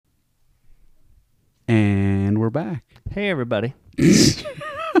back. Hey, everybody.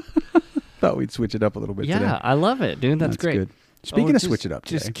 Thought we'd switch it up a little bit today. Yeah, I love it, dude. That's great. Good. Speaking of switch it up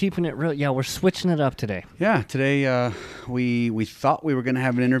today. Just keeping it real. Yeah, we're switching it up today. Yeah, today we thought we were going to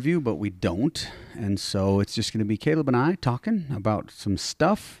have an interview, but we don't. And so it's just going to be Caleb and I talking about some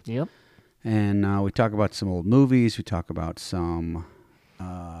stuff. Yep. And we talk about some old movies. We talk about some...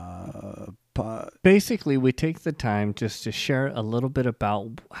 Basically, we take the time just to share a little bit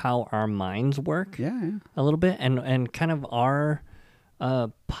about how our minds work. Yeah. A little bit. And kind of our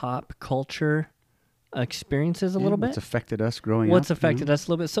pop culture experiences a little bit. What's affected us growing up. What's affected us a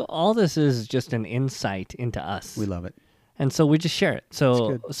little bit. So all this is just an insight into us. We love it. And so we just share it.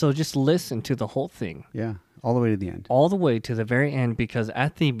 So just listen to the whole thing. Yeah, all the way to the end. All the way to the very end, because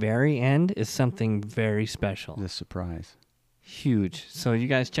at the very end is something very special. The surprise. Huge. So you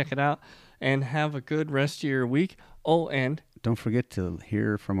guys check it out and have a good rest of your week. Oh, and don't forget to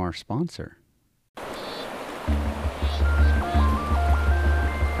hear from our sponsor.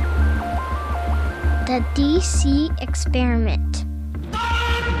 The DC Experiment.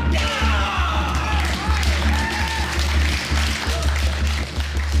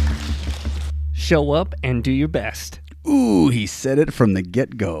 Show up and do your best. Ooh, he said it from the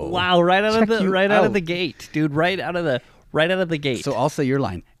get-go. Wow, right out of the gate, dude. Right out of the gate. So I'll say your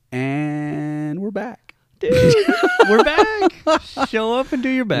line, and we're back. Dude, we're back. Show up and do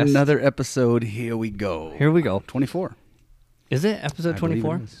your best. Another episode. Here we go. 24. Is it episode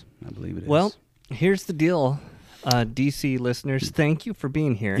 24? I believe it is. Well, here's the deal, DC listeners. Thank you for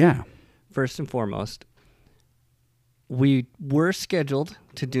being here. Yeah. First and foremost, we were scheduled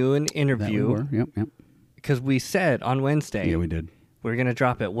to do an interview. That we were. Yep. Because we said on Wednesday. Yeah, we did. We're going to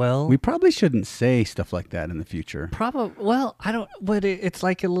drop it. Well, we probably shouldn't say stuff like that in the future. Well, I don't, but it's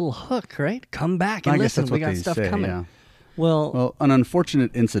like a little hook, right? Come back and listen. We got stuff coming. Yeah. Well, an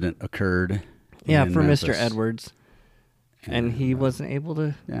unfortunate incident occurred. Yeah, for Memphis. Mr. Edwards. And he wasn't able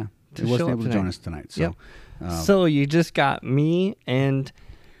to. Yeah. He wasn't able to join us tonight. So, yep. So you just got me and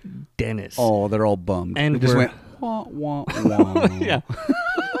Dennis. Oh, they're all bummed. And they just went, wah, wah, wah. Yeah.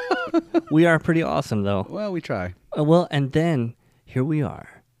 We are pretty awesome, though. Well, we try. And then here we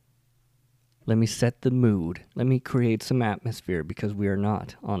are. Let me set the mood. Let me create some atmosphere because we are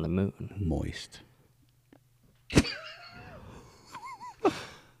not on the moon. Moist.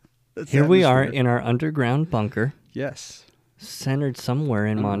 Here we are in our underground bunker. Yes. Centered somewhere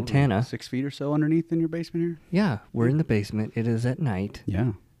in Montana. 6 feet or so underneath in your basement here? Yeah, we're in the basement. It is at night.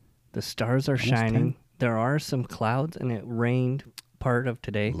 Yeah. The stars are shining. 10. There are some clouds, and it rained part of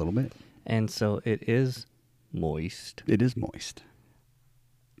today. A little bit. And so it is moist. It is moist.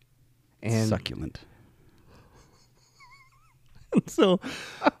 And succulent. So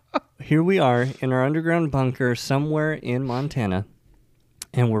here we are in our underground bunker somewhere in Montana,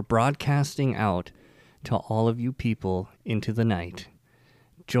 and we're broadcasting out to all of you people into the night.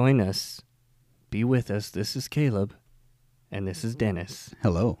 Join us. Be with us. This is Caleb, and this is Dennis.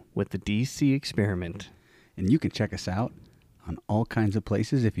 Hello. With the DC Experiment. And you can check us out on all kinds of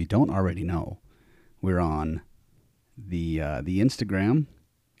places. If you don't already know, we're on the Instagram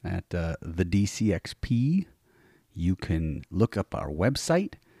at the DCXP. You can look up our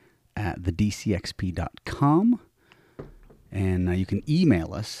website at thedcxp.com, and you can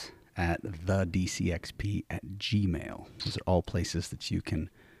email us at thedcxp@gmail. Those are all places that you can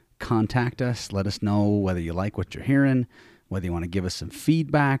contact us. Let us know whether you like what you're hearing, whether you want to give us some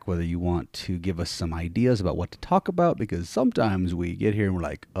feedback, whether you want to give us some ideas about what to talk about, because sometimes we get here and we're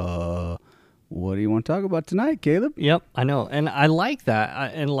like, what do you want to talk about tonight, Caleb? Yep, I know. And I like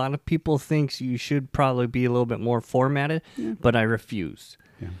that. And a lot of people think you should probably be a little bit more formatted, but I refuse.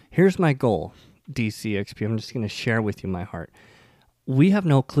 Yeah. Here's my goal, DCXP. I'm just going to share with you my heart. We have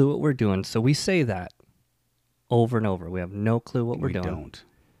no clue what we're doing, so we say that over and over. We have no clue what we're doing. We don't.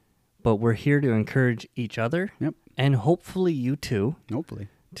 But we're here to encourage each other. Yep. And hopefully you too. Hopefully.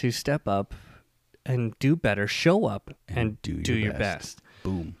 To step up and do better. Show up and do your best.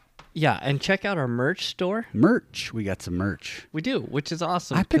 Boom. Yeah, and check out our merch store. Merch. We got some merch. We do, which is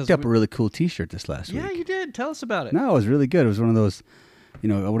awesome. I picked up a really cool t-shirt this last week. Yeah, you did. Tell us about it. No, it was really good. It was one of those,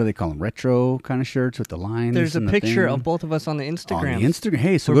 what do they call them? Retro kind of shirts with the lines. There's a picture of both of us on the Instagram. On the Instagram.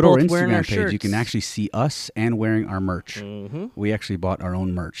 Hey, so go to our Instagram page. You can actually see us and wearing our merch. Mm-hmm. We actually bought our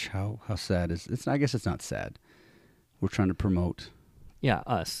own merch. How sad is it? I guess it's not sad. We're trying to promote. Yeah,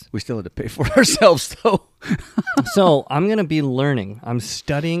 us. We still had to pay for it ourselves, though. So I'm going to be learning. I'm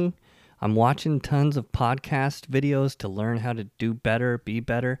studying. I'm watching tons of podcast videos to learn how to do better, be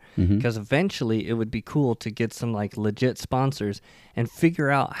better, because eventually it would be cool to get some legit sponsors and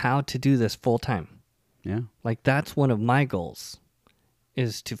figure out how to do this full time. Yeah. That's one of my goals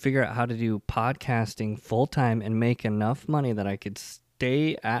is to figure out how to do podcasting full time and make enough money that I could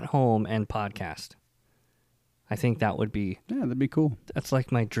stay at home and podcast. I think that would be... Yeah, that'd be cool. That's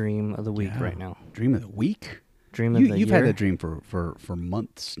like my dream of the week right now. Dream of the week? Dream of the year? You've had that dream for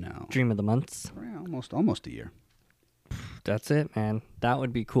months now. Dream of the months? Yeah, almost a year. That's it, man. That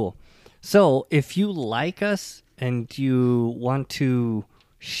would be cool. So if you like us and you want to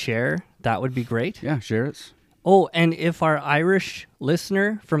share, that would be great. Yeah, share it. Oh, and if our Irish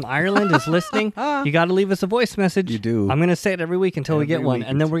listener from Ireland is listening, you got to leave us a voice message. You do. I'm going to say it every week until we get one, week.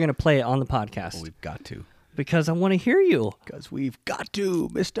 and then we're going to play it on the podcast. Oh, we've got to. Because I want to hear you. Because we've got to,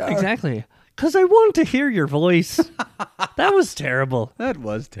 mister. Exactly. Because I want to hear your voice. That was terrible. That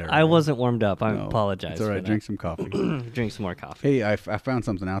was terrible. I wasn't warmed up. I No, apologize. It's all right. Drink some coffee. Drink some more coffee. Hey, I found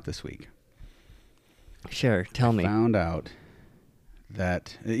something out this week. Sure. Tell me. Found out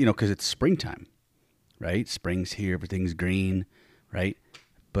that, because it's springtime, right? Spring's here. Everything's green, right?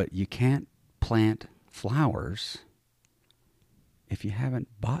 But you can't plant flowers if you haven't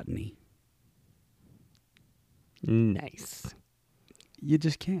botany. Nice. You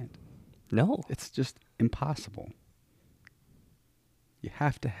just can't. No. It's just impossible. You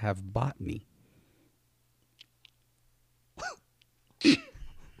have to have botany.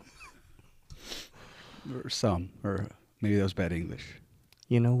 Or maybe that was bad English.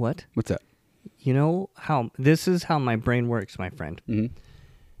 You know what? What's that? You know how this is how my brain works, my friend. Mm-hmm.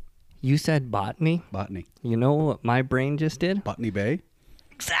 You said botany. Botany. You know what my brain just did? Botany Bay?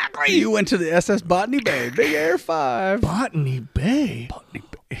 Exactly. You went to the SS Botany Bay. Big Air 5. Botany Bay. Botany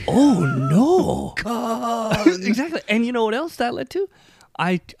Bay. Oh no. God. Exactly. And you know what else that led to?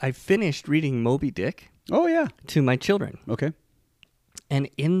 I finished reading Moby Dick Oh, yeah. to my children. Okay. And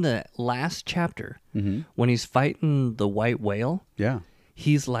in the last chapter, Mm-hmm. when he's fighting the white whale, Yeah.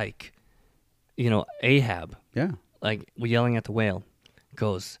 he's like, Ahab, Yeah. like yelling at the whale,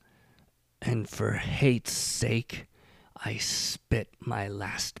 goes, "And for hate's sake, I spit my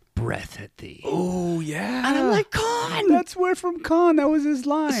last breath at thee." Oh, yeah. And I'm like, Con! That's where from Con. That was his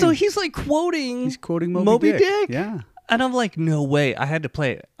line. So he's like quoting He's quoting Moby Dick. Yeah. And I'm like, no way. I had to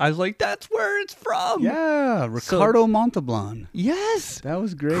play it. I was like, that's where it's from. Yeah. Ricardo Montalban. Yes. That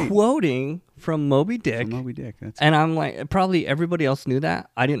was great. Quoting from Moby Dick. From Moby Dick. That's And I'm like, probably everybody else knew that.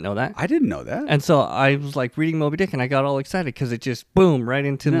 I didn't know that. I didn't know that. And so I was like reading Moby Dick and I got all excited because it just, boom, right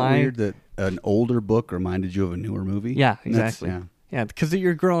into Isn't that my... weird that an older book reminded you of a newer movie? Yeah, That's- exactly. yeah. Yeah, because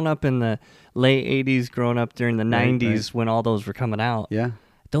you're growing up in the late 80s, growing up during the Right, 90s right. when all those were coming out. Yeah.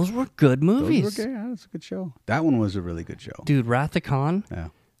 Those were good movies. Those were good. Yeah, that's a good show. That one was a really good show. Dude, Wrath of Khan Yeah.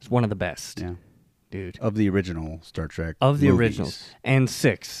 is one of the best. Yeah. Dude. Of the original Star Trek. Of the movies. originals. And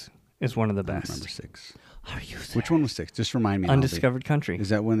 6 is one of the I don't best. remember 6. Are you serious? Which one was 6? Just remind me. and I'll be- Undiscovered Country. Is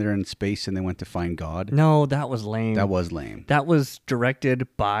that when they're in space and they went to find God? No, that was lame. That was lame. That was directed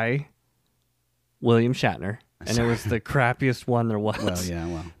by William Shatner. And it was the crappiest one there was. Well, yeah,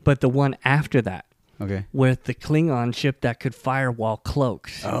 well. But the one after that, Okay. with the Klingon ship that could fire while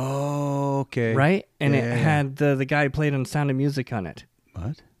cloaked. Oh, okay. Right? And Yeah, it yeah, yeah. had the guy who played on Sound of Music on it.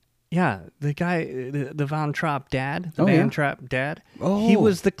 What? Yeah, the guy, the Von Trapp dad, the Oh, Van yeah? Trapp dad. Oh. He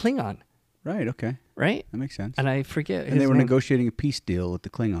was the Klingon, Right, okay. right? That makes sense. And I forget his And they were name. negotiating a peace deal with the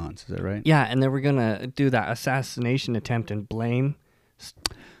Klingons, is that right? Yeah, and they were going to do that assassination attempt and blame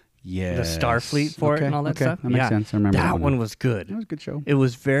Yeah. the Starfleet for it and all that stuff. That makes yeah. sense. I remember that one now. was good. That was a good show. It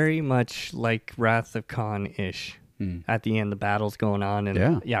was very much like Wrath of Khan-ish. Hmm. At the end, the battle's going on.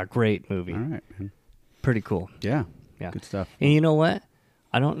 And Yeah. great movie. All right, man. Pretty cool. Yeah. Yeah. Good stuff. And you know what?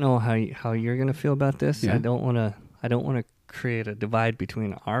 I don't know how you're gonna feel about this. Yeah. I don't want to create a divide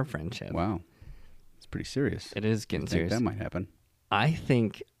between our friendship. Wow. It's pretty serious. It is getting I think serious. that might happen. I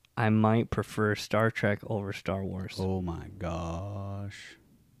think I might prefer Star Trek over Star Wars. Oh my gosh.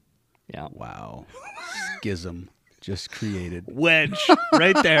 Yeah. Wow. Schism just created. Wedge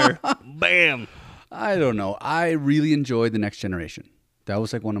right there. Bam. I don't know. I really enjoyed The Next Generation. That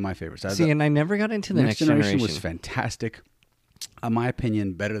was like one of my favorites. See, and I never got into the Next Generation. was fantastic. In my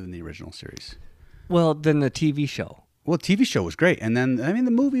opinion, better than the original series. Well, then the TV show. Well, TV show was great, and then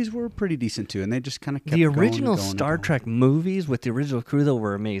the movies were pretty decent too, and they just kind of kept The going and original going and Star going. Trek movies with the original crew though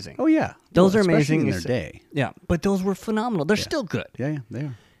were amazing. Oh yeah, Those are especially amazing in their It's- day. Yeah, but those were phenomenal. They're still good. Yeah, they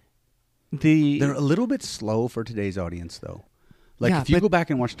are. The They're a little bit slow for today's audience, though. Like Yeah, if you but- go back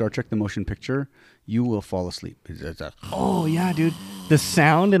and watch Star Trek: The Motion Picture, you will fall asleep. It's a- Oh yeah, dude. The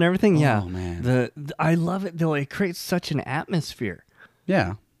sound and everything. Yeah. Oh, man. The I love it though. It creates such an atmosphere.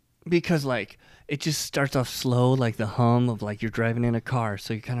 yeah, because like it just starts off slow, like the hum of like you're driving in a car,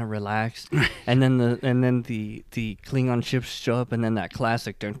 so you kind of relax, and then the Klingon ships show up, and then that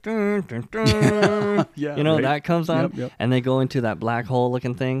classic dun, dun, dun, dun, Yeah, you know, right. that comes on, Yep. and they go into that black hole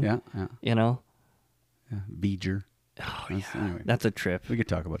looking thing. Yeah. You know, Beeger. oh That's- yeah, anyway. that's a trip. We could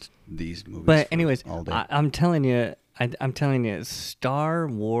talk about these movies. But for anyways, all day. I'm telling you, I'm telling you, Star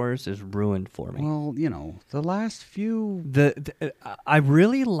Wars is ruined for me. Well, you know, the last few. I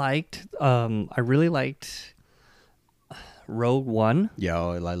really liked Rogue One. Yeah,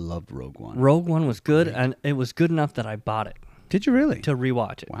 I loved Rogue One. Rogue One was good, and it was good enough that I bought it Did you really? to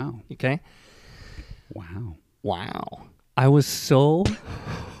rewatch it. Wow. Okay. Wow. Wow. I was so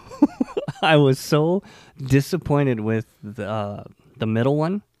disappointed with the middle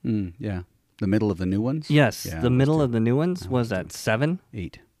one. Yeah. The middle of the new ones? Yes, Yeah, the I was middle too. of the new ones was at 7,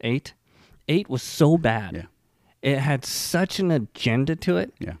 8. 8. 8 was so bad. Yeah. It had such an agenda to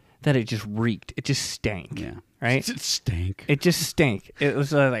it Yeah. that it just reeked. It just stank. Yeah. Right? It stank. It just stank. It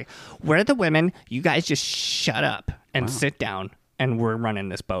was like, we're the women. You guys just shut up and Wow. sit down, and we're running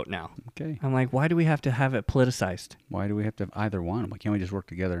this boat now. Okay. I'm like, why do we have to have it politicized? Why do we have to have either one? Why can't we just work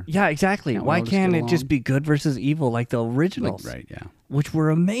together? Yeah, exactly. Can't we Why all just can't get it just along? be good versus evil like the originals? Right, yeah. Which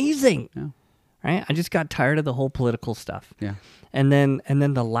were amazing. Yeah. Right? I just got tired of the whole political stuff. Yeah. And then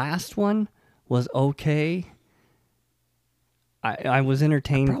the last one was okay. I was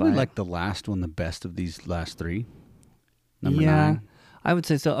entertained Probably by like the last one the best of these last three. Number yeah, 9. I would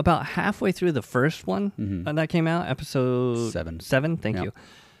say so. About halfway through the first one that came out, episode 7. 7, thank Yeah. you.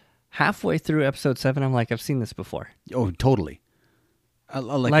 Halfway through episode 7, I'm like, I've seen this before. Oh, totally.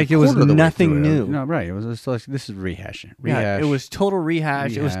 Like a it was quarter of the way nothing through new. No, right. It was just like, this is rehash. Yeah, it was total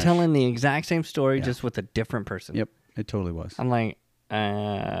rehash. It was Rehash. telling the exact same story, Yeah. just with a different person. Yep, it totally was. I'm like,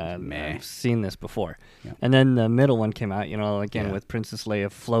 Meh. I've seen this before. Yeah. And then the middle one came out, you know, again Yeah. with Princess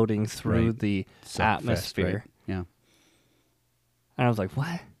Leia floating through Right. the Suckfest, atmosphere. right? Yeah. And I was like,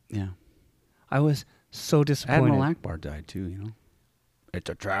 what? Yeah. I was so disappointed. Admiral Akbar died too, you know. It's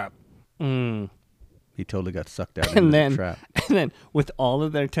a trap. Mm. He totally got sucked out And into then, the trap. and then with all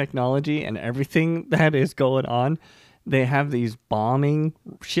of their technology and everything that is going on, they have these bombing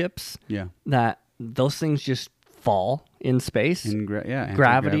ships Yeah. that those things just fall in space. In Gravity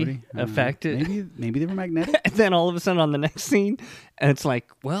anti-gravity. affected. Maybe they were magnetic. And then all of a sudden on the next scene, and it's like,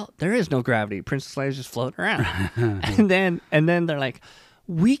 well, there is no gravity. Princess Leia's just floating around. and then they're like,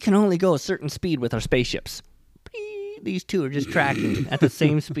 we can only go a certain speed with our spaceships. These two are just tracking at the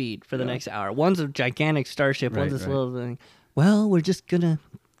same speed for the next hour. One's a gigantic starship. Right, one's this right. little thing. Well, we're just gonna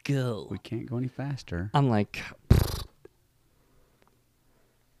go. We can't go any faster. I'm like,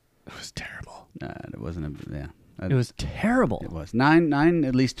 it was terrible. It wasn't a It was terrible. It was 9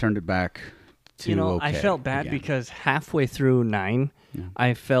 at least turned it back to You know, I okay felt bad again. because halfway through 9, Yeah.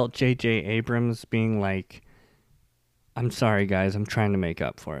 I felt J.J. Abrams being like, "I'm sorry, guys, I'm trying to make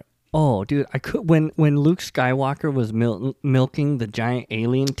up for it." Oh, dude, I could when Luke Skywalker was milking the giant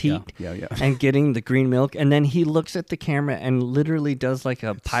alien teat Yeah. and getting the green milk, and then he looks at the camera and literally does like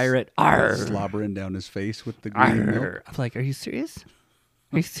a pirate arr, slobbering down his face with the green milk. arr. I'm like, "Are you serious?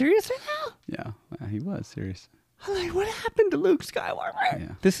 Are you serious right now?" Yeah, he was serious. I'm like, "What happened to Luke Skywalker?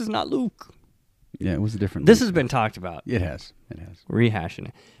 Yeah. This is not Luke." Yeah, it was a different. This Luke. has been talked about. It has. Rehashing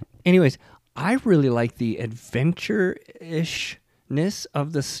it. Anyways, I really like the adventure-ishness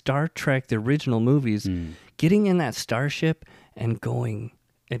of the Star Trek, the original movies, getting in that starship and going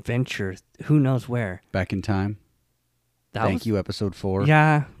adventure, who knows where. Back in time. Thank you, episode 4.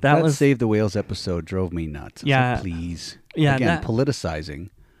 Yeah, that was Save the Whales episode drove me nuts. I was Yeah. like, please. Yeah, Again, that- politicizing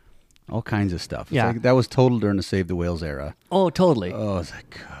all kinds of stuff. It's Yeah. like, that was total during the Save the Whales era. Oh, totally. Oh, I was like,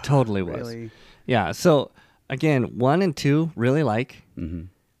 God, Totally was. really? Yeah, so again, 1 and 2 really like. Mhm.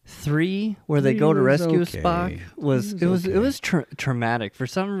 3 where they go to Three was rescue okay. Spock was Three was it was traumatic. For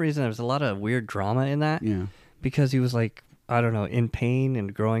some reason there was a lot of weird drama in that. Yeah. Because he was like, I don't know, in pain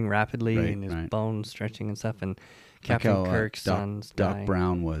and growing rapidly Right, and his right. bones stretching and stuff, and Like Captain how, Kirk's son's Doc dying.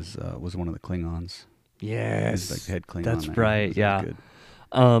 Brown was one of the Klingons. Yes, He's like the head Klingon. that's there. right. It was Yeah.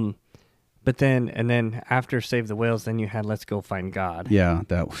 good. But then after Save the Whales, then you had Let's Go Find God. Yeah,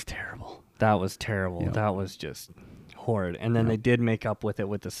 that was terrible. That was terrible. Yeah. That was just horrid. And then they did make up with it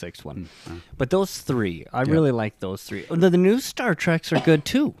with the 6th one. Mm, But those 3, I really like those 3. The new Star Treks are good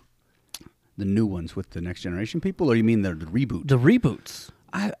too. The new ones with the Next Generation people, or you mean the reboot? The reboots.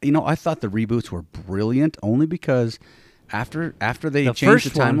 I thought the reboots were brilliant only because after they The changed the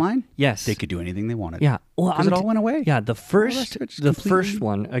first one, timeline, yes. they could do anything they wanted. Yeah, well, because it all went away. Yeah, the first rest of it just completely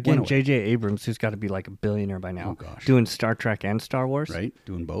one went again. away. J.J. Abrams, who's got to be like a billionaire by now, Oh, gosh. doing Star Trek and Star Wars, Right,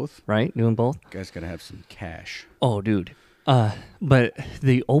 doing both. Right, doing both. Guys got to have some cash. Oh, dude, But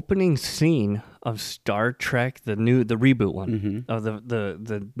the opening scene of Star Trek, the reboot one, of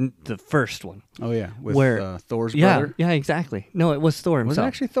the first one. Oh yeah, with where Thor's brother. Yeah, exactly. No, it was Thor himself. Was it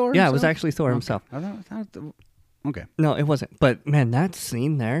actually Thor? Yeah, himself? it was actually Thor himself. Okay. No, it wasn't. But man, that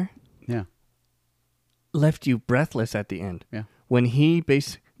scene there Yeah. left you breathless at the end. Yeah. When he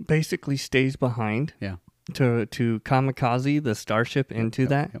basically stays behind. Yeah. To kamikaze the starship into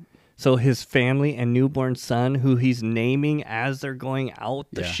that. Yep. So his family and newborn son, who he's naming as they're going out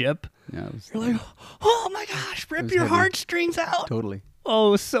the ship. Yeah. You're like, oh my gosh, rip your heavy. heartstrings out. Totally. Oh,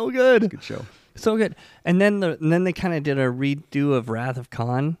 it was so good. Good show. So good. And then they kind of did a redo of Wrath of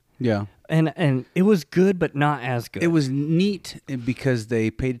Khan. Yeah. And it was good, but not as good. It was neat because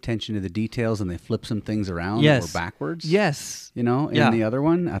they paid attention to the details and they flipped some things around Yes. that were backwards. Yes. You know, in Yeah. the other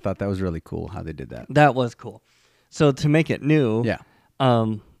one, I thought that was really cool how they did that. That was cool. So to make it new. Yeah.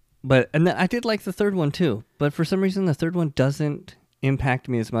 But then I did like the third one too. But for some reason, the third one doesn't impact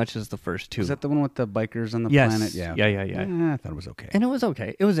me as much as the first two. Is that the one with the bikers on the Yes. planet? Yeah. Yeah. I thought it was okay. And it was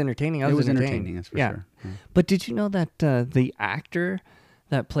okay. It was entertaining. It was entertaining, that's for sure. Yeah. But did you know that the actor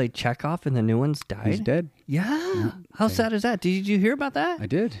that played Chekhov in the new ones died? He's dead. Yeah. How sad is that? Did you hear about that? I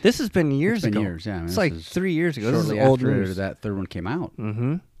did. This has been years It's been ago. years, yeah. I mean, It's this like is 3 years ago. This is Shortly old after news. that third one came out.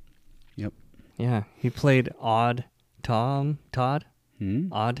 Mm-hmm. Yep. Yeah. He played Todd. Odd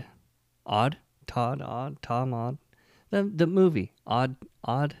Tom Odd. The movie Odd,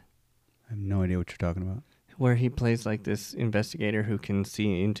 I have no idea what you're talking about. where he plays like this investigator who can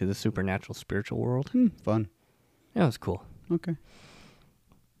see into the supernatural spiritual world. Fun. That was cool. Okay.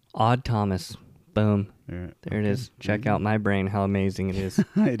 Odd Thomas. Boom. There There it is. Check out my brain, how amazing it is.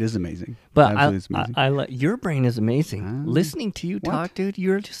 It is amazing. But Absolutely amazing. your brain is amazing. Listening to you what? talk, dude,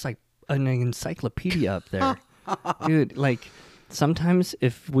 you're just like an encyclopedia up there. Dude, like sometimes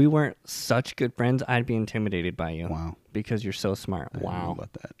if we weren't such good friends, I'd be intimidated by you. Wow. Because you're so smart. I don't know Wow.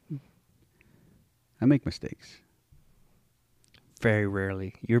 about that. I make mistakes. Very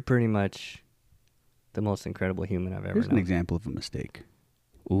rarely. You're pretty much the most incredible human I've ever Here's an known. example of a mistake.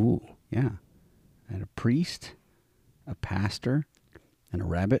 Ooh. Yeah. I had a priest, a pastor, and a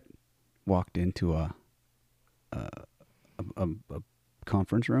rabbit walked into a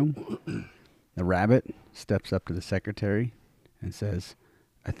conference room. The rabbit steps up to the secretary and says,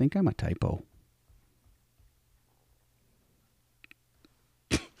 "I think I'm a typo."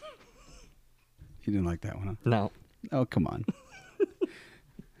 You didn't like that one, huh? No. Oh, come on.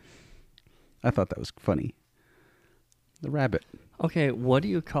 I thought that was funny. The rabbit. Okay, what do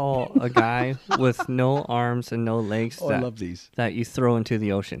you call a guy with no arms and no legs Oh, I love these. that you throw into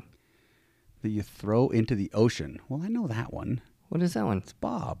the ocean? That you throw into the ocean. Well, I know that one. What is that one? It's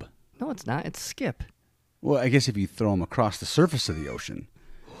Bob. No, it's not. It's Skip. Well, I guess if you throw him across the surface of the ocean,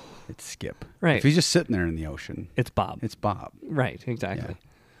 it's Skip. Right. If he's just sitting there in the ocean, It's Bob. it's Bob. Right, exactly. Yeah.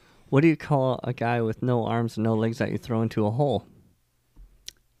 What do you call a guy with no arms and no legs that you throw into a hole?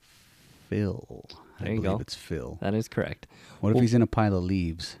 Phil. There I you believe go. it's Phil. That is correct. What if he's in a pile of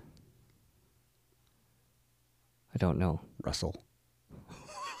leaves? I don't know. Russell.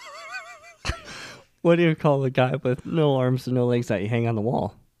 What do you call a guy with no arms and no legs that you hang on the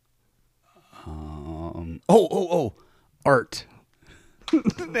wall? Art.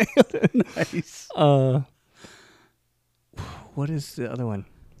 Nice. What is the other one?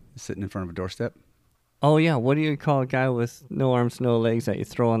 Sitting in front of a doorstep. Oh, yeah. What do you call a guy with no arms, no legs that you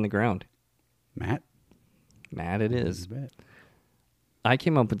throw on the ground? Matt. Matt, it is. Bet. I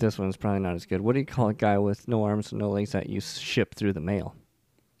came up with this one. It's probably not as good. What do you call a guy with no arms and no legs that you ship through the mail?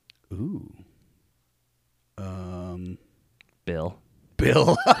 Ooh. Bill.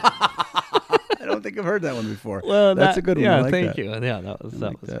 Bill. I don't think I've heard that one before. Well, that's a good one. Yeah, I like thank that. you. Yeah, that was I that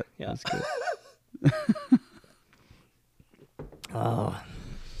like was that. yeah. That's good. Oh.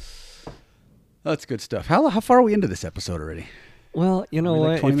 That's good stuff. How far are we into this episode already? Well, you know Are we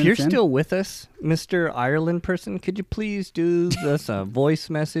like what? 20 If you're minutes in? still with us, Mr. Ireland person, could you please do this a voice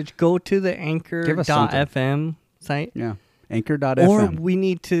message? Go to the Give us something. anchor.fm site. Yeah. Anchor.fm. Or we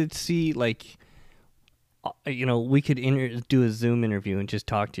need to see, like, we could do a Zoom interview and just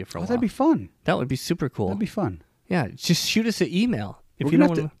talk to you for a while. That'd be fun. That would be super cool. That'd be fun. Yeah, just shoot us an email. If We're you gonna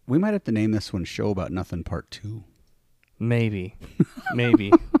don't have want to, we might have to name this one Show About Nothing Part 2. Maybe.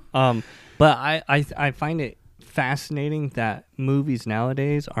 But I find it fascinating that movies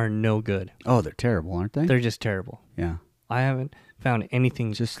nowadays are no good. Oh, they're terrible, aren't they? They're just terrible. Yeah. I haven't found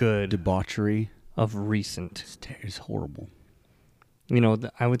anything Just good debauchery. of recent. It's horrible.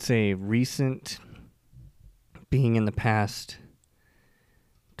 I would say recent being in the past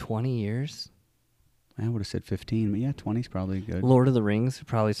 20 years. I would have said 15, but yeah, 20's probably good. Lord of the Rings,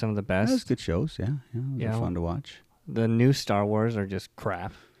 probably some of the best. Those good shows, yeah. Those are fun to watch. The new Star Wars are just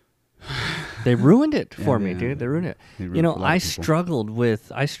crap. They ruined it for me, yeah. dude. They ruined it. They ruined You know, it for a lot I of people. struggled with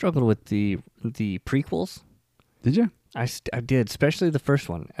the prequels. Did you? I did, especially the first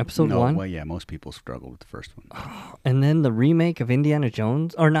one, episode No, 1. well, yeah, most people struggle with the first one. And then the remake of Indiana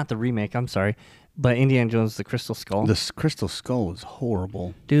Jones, or not the remake, I'm sorry, but Indiana Jones, the Crystal Skull. The Crystal Skull was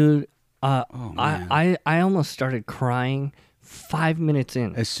horrible. Dude, man. I almost started crying 5 minutes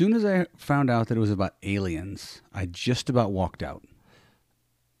in. As soon as I found out that it was about aliens, I just about walked out.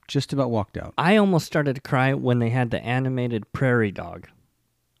 I almost started to cry when they had the animated prairie dog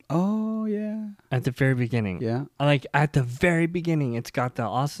Oh, yeah. at the very beginning. Yeah. Like at the very beginning, it's got the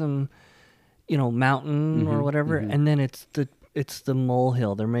awesome, mountain or whatever, and then it's the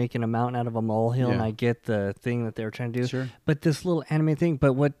molehill. They're making a mountain out of a molehill, and Yeah. I get the thing that they were trying to do. Sure. But this little anime thing.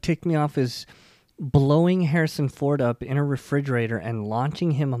 But what ticked me off is blowing Harrison Ford up in a refrigerator and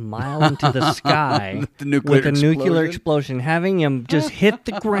launching him a mile into the sky The nuclear with a nuclear explosion. explosion, having him just hit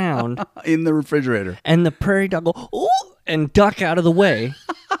the ground, In the refrigerator. and the prairie dog go, "Ooh," and duck out of the way.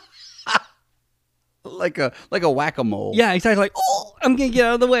 Like a whack-a-mole. Yeah, exactly. Like, "Oh, I'm gonna get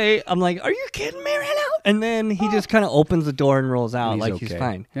out of the way." I'm like, "Are you kidding me right now?" And then he just kind of opens the door and rolls out And like he's okay.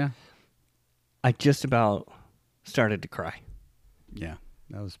 fine. Yeah. I just about started to cry. Yeah.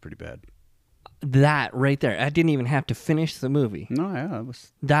 That was pretty bad. That right there. I didn't even have to finish the movie. No, yeah. It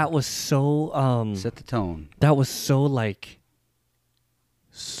was That was so set the tone. that was so like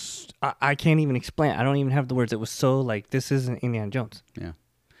I can't even explain. I don't even have the words. It was so like, this isn't Indiana Jones. Yeah.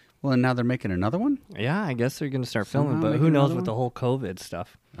 Well, and now they're making another one? Yeah, I guess they're going to start filming, Somehow but making who knows another with the one? whole COVID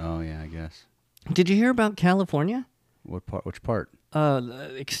stuff. Oh, yeah, I guess. Did you hear about California? What part? Which part?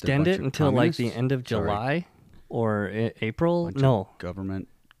 Extend bunch it of until like the communists? end of Sorry. July or April? Bunch of No. Government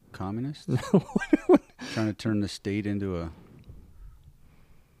communists? Trying to turn the state into a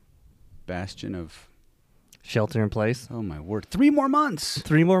bastion of... Shelter in place. Oh, my word. 3 more months!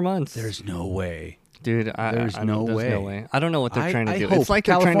 3 more months. There's no way. Dude, There's no there's no way. way. I don't know what they're trying to do. hope It's like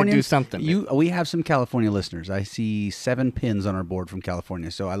they're trying to do Californians- something. We have some California listeners. I see 7 pins on our board from California.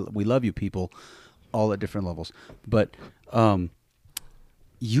 So we love you people, all at different levels. But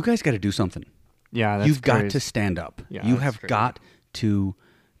you guys got to do something. Yeah, that's You've got crazy. to stand up. Yeah, you that's have crazy. got to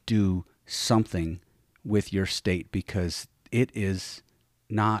do something with your state because it is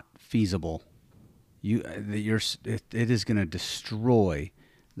not feasible. It is going to destroy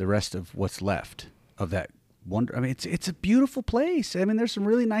the rest of what's left of that wonder. I mean, it's a beautiful place. I mean, there's some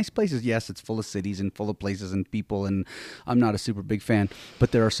really nice places. Yes, it's full of cities and full of places and people, and I'm not a super big fan,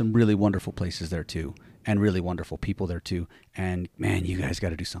 but there are some really wonderful places there too, and really wonderful people there too. And man, you guys got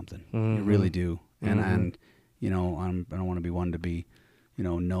to do something. You really do. And I don't want to be one to be,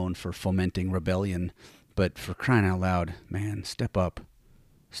 known for fomenting rebellion, but for crying out loud, man, step up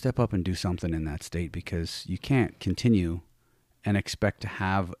and do something in that state because you can't continue and expect to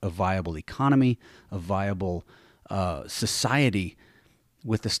have a viable economy, a viable society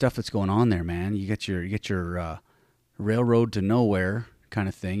with the stuff that's going on there, man. You get your railroad to nowhere kind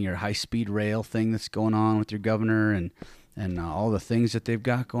of thing, your high-speed rail thing that's going on with your governor and all the things that they've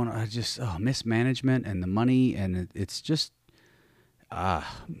got going on. I just mismanagement and the money, and it's just I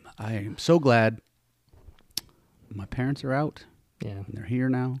am so glad my parents are out. Yeah. They're here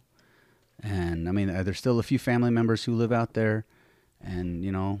now. And, I mean, there's still a few family members who live out there. And,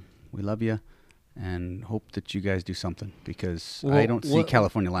 we love you and hope that you guys do something because I don't see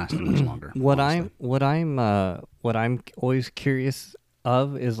California lasting much longer. What honestly. I'm always curious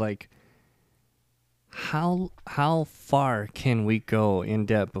of is like how far can we go in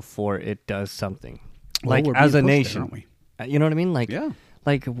depth before it does something? Well, Like we're as a being pushed there, nation, aren't we? You know what I mean? Like Yeah.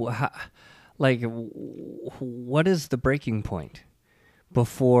 What is the breaking point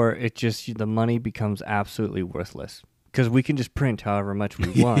before it just the money becomes absolutely worthless? Because we can just print however much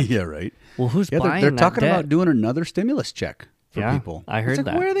we want. Yeah, right. Well, who's Yeah, buying they're that talking debt? about doing another stimulus check for Yeah, people. I heard It's like,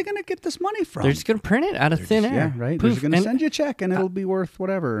 that. Where are they going to get this money from? They're just going to print it out of thin air. Yeah, right. Poof. They're just going to And- send you a check and it'll be worth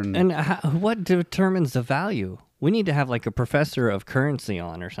whatever. And what determines the value? We need to have like a professor of currency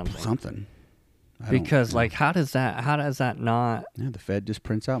on or something. something. Because like, how does that not the Fed just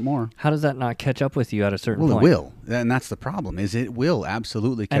prints out more. catch up with you at a certain Well, point? it will, and that's the problem. Is it will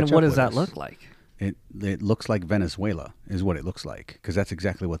absolutely catch up. And what does with that us. look like? It looks like Venezuela is what it looks like because that's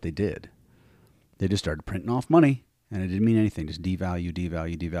exactly what they did. They just started printing off money, and it didn't mean anything. Just devalue,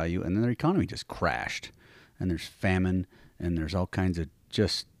 and then their economy just crashed. And there's famine, and there's all kinds of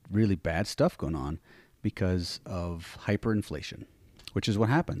just really bad stuff going on because of hyperinflation. which is what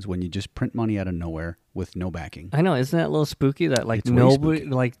happens when you just print money out of nowhere with no backing. I know, isn't that a little spooky that like It's way nobody,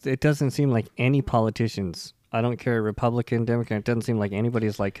 spooky. like it doesn't seem like any politicians, I don't care, Republican, Democrat, it doesn't seem like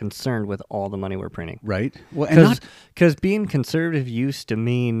anybody's like concerned with all the money we're printing. Right? Well, and Because being conservative used to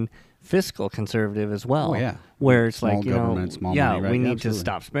mean fiscal conservative as well. Oh, yeah. Where it's Small like, government, small yeah, money, right? we need Absolutely. to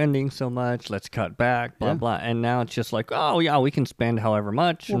stop spending so much. Let's cut back, blah, Yeah. blah. And now it's just like, oh, yeah, we can spend however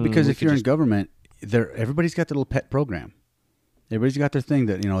much. Well, and because we if could you're in just- government, everybody's got their little pet program. Everybody's got their thing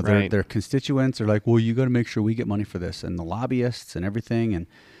that, Right. their constituents are like, well, you got to make sure we get money for this. And the lobbyists and everything. And,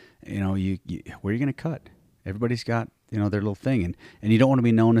 you where are you going to cut? Everybody's got, their little thing. And you don't want to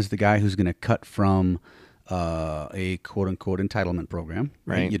be known as the guy who's going to cut from a quote-unquote entitlement program.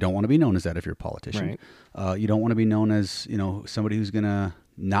 Right. You don't want to be known as that if you're a politician. Right. You don't want to be known as, somebody who's going to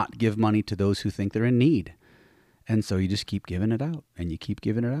not give money to those who think they're in need. And so you just keep giving it out, and you keep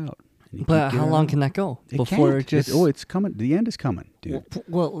giving it out. And you But keep how giving it long out. can that go It before can't. it just? It's coming. The end is coming, dude.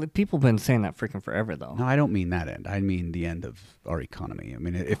 Well, people have been saying that freaking forever, though. No, I don't mean that end. I mean the end of our economy. I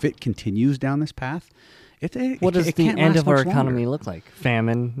mean, if it continues down this path, What does it the can't end last of our much longer. economy look like?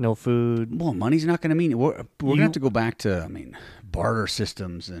 Famine, no food. Well, money's not going to mean it. We're going You- to have to go back to, barter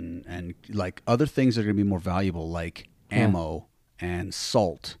systems and like other things that are going to be more valuable, like ammo and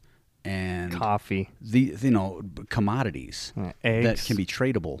salt and Coffee, commodities eggs, that can be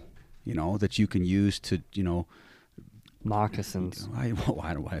tradable. That you can use to moccasins. I don't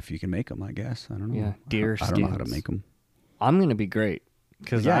know if you can make them. I guess I don't know. Yeah, deer I don't know how to skins. make them. I'm gonna be great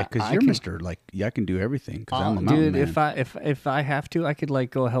because Because I you're can, Mister. Like, I can do everything. Because I'm a mountain dude. man. If I have to, I could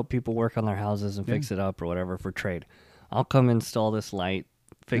like go help people work on their houses and fix it up or whatever for trade. I'll come install this light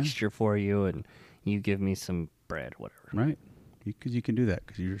fixture for you, and you give me some bread, whatever. Right? Because you can do that.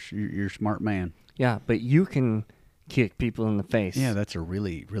 Because you're a smart man. Yeah, but you can kick people in the face. Yeah, that's a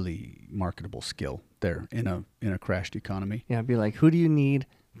really really marketable skill there in a crashed economy. Yeah, be like, who do you need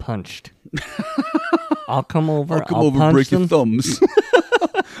punched? I'll come over. I'll come I'll over punch and break them. your thumbs.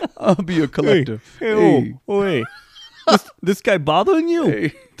 I'll be a collector. Hey. This guy bothering you?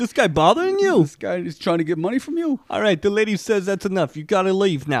 Hey. This guy bothering you? This guy is trying to get money from you. All right, the lady says that's enough. You gotta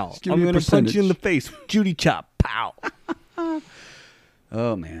leave now. give I'm me a gonna punch you in the percentage. face. Judy chop. Pow.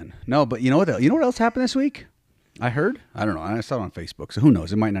 Oh man, no, but you know what? You know what else happened this week? I heard. I don't know. I saw it on Facebook, so who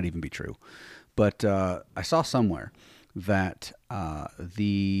knows? It might not even be true. But I saw somewhere that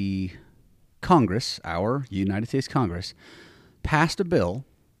the Congress, our United States Congress, passed a bill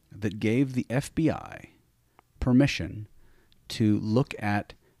that gave the FBI permission to look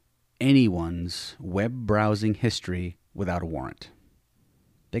at anyone's web browsing history without a warrant.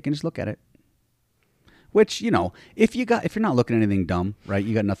 They can just look at it. Which, if you're not looking at anything dumb, right,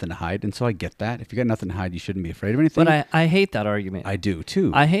 you got nothing to hide. And so I get that. If you got nothing to hide, you shouldn't be afraid of anything. But I hate that argument. I do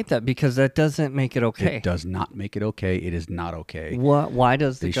too. I hate that because that doesn't make it okay. It does not make it okay. It is not okay. Why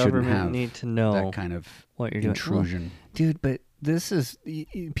does the They shouldn't government have need to know that kind of what you're doing? intrusion. Well, dude, but this is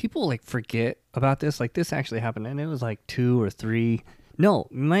people like forget about this. Like this actually happened, and it was like 2 or 3. No,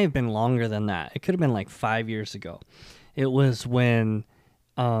 it might have been longer than that. It could have been like 5 years ago. It was when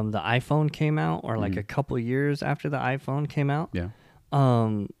the iPhone came out, or like a couple years after the iPhone came out. Yeah.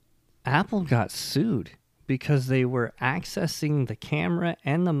 Apple got sued because they were accessing the camera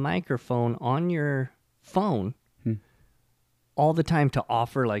and the microphone on your phone all the time to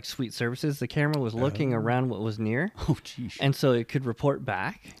offer like sweet services. The camera was looking around what was near, Oh, geez. and so it could report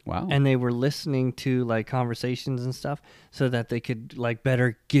back. Wow. And they were listening to like conversations and stuff so that they could like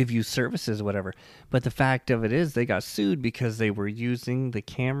better give you services or whatever. But the fact of it is they got sued because they were using the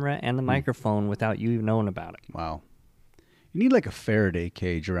camera and the microphone without you knowing about it. Wow. You need like a Faraday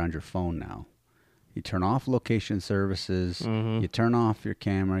cage around your phone now. You turn off location services. You turn off your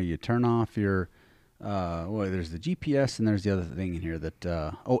camera. You turn off your... there's the GPS and there's the other thing in here that...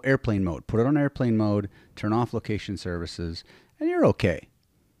 airplane mode. Put it on airplane mode. Turn off location services. And you're okay.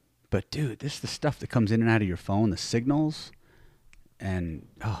 But, dude, this is the stuff that comes in and out of your phone. The signals. And,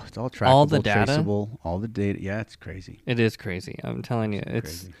 it's all trackable, All the data? traceable. All the data. Yeah, it's crazy. It is crazy. I'm telling you,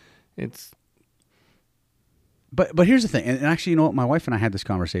 Crazy. it's But here's the thing, and actually, you know what? My wife and I had this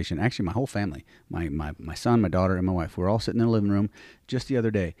conversation. Actually, my whole family, my son, my daughter, and my wife, we were all sitting in the living room just the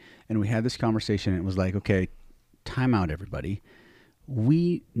other day, and we had this conversation. And it was like, okay, time out, everybody.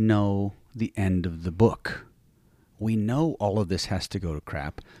 We know the end of the book. We know all of this has to go to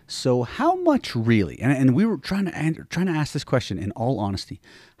crap. So how much really? And we were trying to ask this question in all honesty.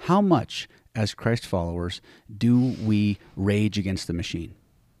 How much, as Christ followers, do we rage against the machine?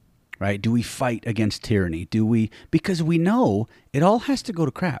 Right? Do we fight against tyranny? Because we know it all has to go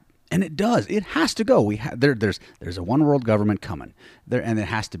to crap. And it does. It has to go. There's a one world government coming there, and it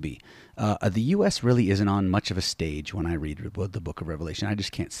has to be. The U.S. really isn't on much of a stage when I read the Book of Revelation. I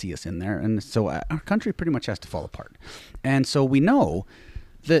just can't see us in there, and so our country pretty much has to fall apart. And so we know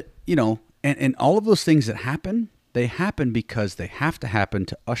that and all of those things that happen. They happen because they have to happen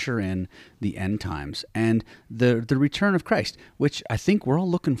to usher in the end times and the return of Christ, which I think we're all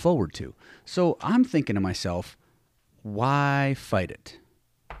looking forward to. So I'm thinking to myself, why fight it?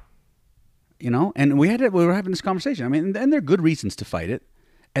 And we were having this conversation. I mean, and there are good reasons to fight it,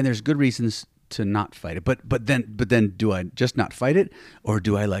 and there's good reasons to not fight it. But then, do I just not fight it, or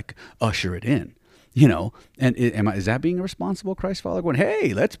do I usher it in? And is that being a responsible Christ follower going,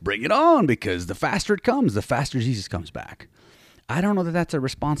 hey, let's bring it on, because the faster it comes, the faster Jesus comes back? I don't know that that's a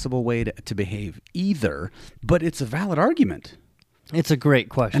responsible way to behave either, but it's a valid argument. It's a great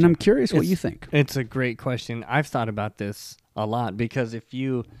question. And I'm curious what you think. It's a great question. I've thought about this a lot, because if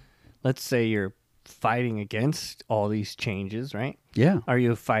let's say you're fighting against all these changes, right? Yeah. Are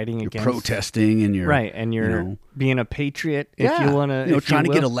you fighting against protesting, and you're right, and you're being a patriot if you want to, trying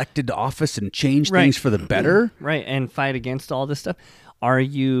to get elected to office and change things for the better, right? And fight against all this stuff. Are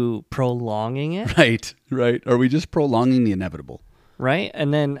you prolonging it? Right. Are we just prolonging the inevitable? Right,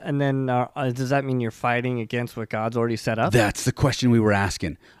 and then does that mean you're fighting against what God's already set up? That's the question we were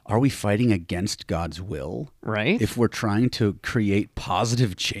asking. Are we fighting against God's will? Right. If we're trying to create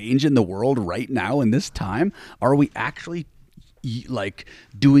positive change in the world right now in this time, are we actually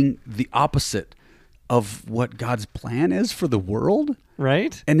doing the opposite of what God's plan is for the world?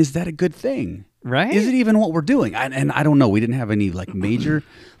 Right. And is that a good thing? Right. Is it even what we're doing? And I don't know. We didn't have any major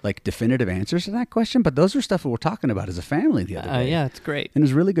definitive answers to that question, but those are stuff that we're talking about as a family the other day. Yeah, it's great. And it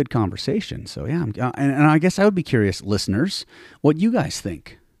was really good conversation. So yeah, and I guess I would be curious, listeners, what you guys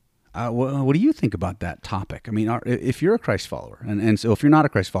think. What do you think about that topic? I mean, if you're a Christ follower, and so if you're not a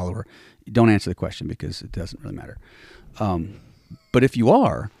Christ follower, don't answer the question, because it doesn't really matter. But if you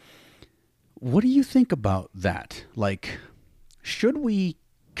are, what do you think about that? Should we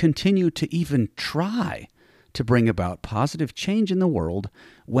continue to even try to bring about positive change in the world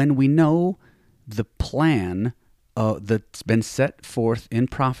when we know the plan that's been set forth in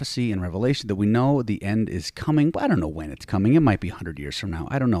prophecy and Revelation, that we know the end is coming? I don't know when it's coming. It might be 100 years from now.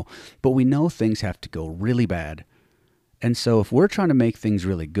 I don't know. But we know things have to go really bad. And so if we're trying to make things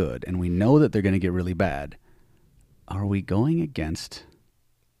really good and we know that they're going to get really bad, are we going against...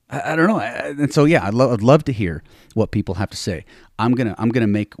 I don't know. And so, yeah, I'd love to hear what people have to say. I'm gonna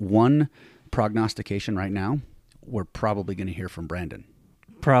make one prognostication right now. We're probably going to hear from Brandon.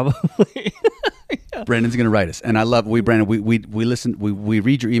 Probably. Yeah. Brandon's going to write us. And Brandon, we listen, we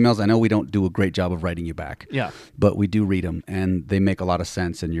read your emails. I know we don't do a great job of writing you back. Yeah. But we do read them, and they make a lot of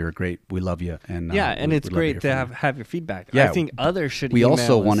sense, and you're great. We love you. And and it's great to have your feedback. Yeah. I think others should We email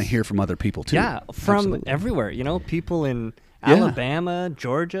also us. want to hear from other people, too. Yeah, from Absolutely. everywhere. People in Alabama,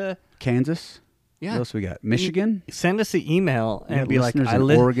 Georgia, Kansas. Yeah. What else we got? Michigan. Send us an email and be like, listeners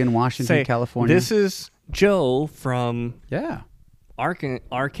in Oregon, Washington, California. This is Joe from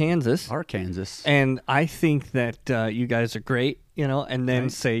Arkansas. And I think that you guys are great, and then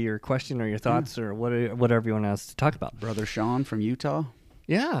say your question or your thoughts or whatever you want us to talk about. Brother Sean from Utah.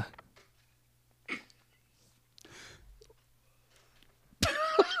 Yeah.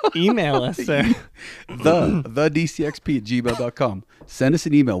 Email us there. the DCXP@gmail.com. Send us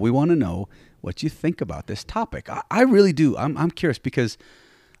an email. We want to know what you think about this topic. I really do. I'm curious because,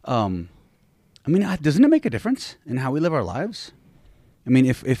 doesn't it make a difference in how we live our lives? I mean,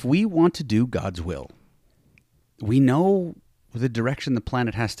 if we want to do God's will, we know the direction the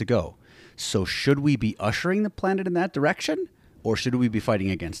planet has to go. So should we be ushering the planet in that direction, or should we be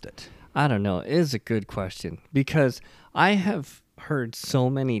fighting against it? I don't know. It is a good question, because I have heard so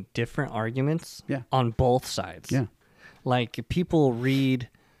many different arguments on both sides. Yeah. Like people read,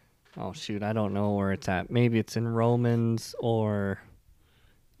 I don't know where it's at. Maybe it's in Romans or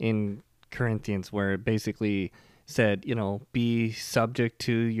in Corinthians, where it basically said, be subject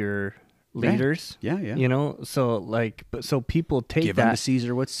to your leaders. Yeah. So people take Give that. unto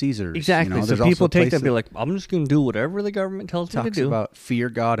Caesar what's Caesar's. Exactly. So people take that and be like, I'm just going to do whatever the government tells me to do. Talks about fear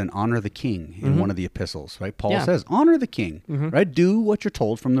God and honor the king in one of the epistles, right? Paul says, honor the king, right? Do what you're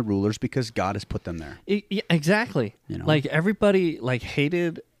told from the rulers because God has put them there. Exactly. Like everybody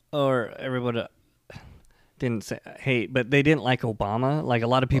hated, or everybody didn't say hate, but they didn't like Obama. Like a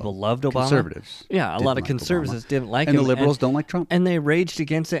lot of people loved Obama. Conservatives. Yeah, a lot of conservatives didn't like him. And the liberals don't like Trump. And they raged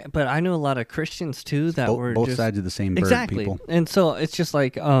against it. But I know a lot of Christians too that were both just, sides of the same bird, people. And so it's just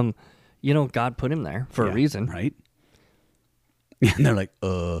like, God put him there for a reason. Right. And they're like,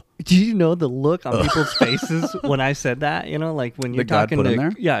 Do you know the look on people's faces when I said that? You know, like when you're That God talking put to him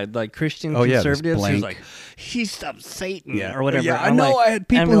there? Yeah, like Christian Oh, yeah, this conservatives, blank. who's like, he's of Satan or whatever. Yeah, I I'm know. like- I had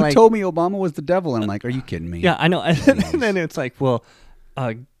people and who like, told me Obama was the devil, and I'm like, are you kidding me? Yeah, I know. And then it's like, well,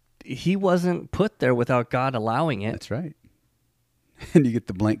 he wasn't put there without God allowing it. That's right. And you get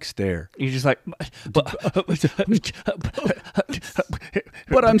the blank stare. You're just like, But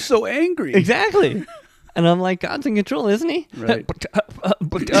I'm so angry. exactly. And I'm like, God's in control, isn't he? Right.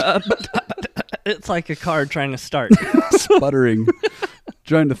 It's like a car trying to start. Sputtering,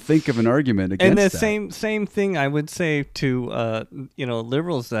 trying to think of an argument against And the that. same thing I would say to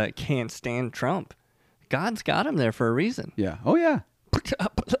liberals that can't stand Trump. God's got him there for a reason. Yeah. Oh, yeah.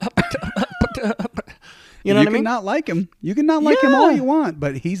 You know what I can mean? not like him. You can not like him all Yeah. you want,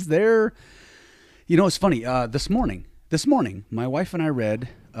 but he's there. You know, it's funny. This morning, my wife and I read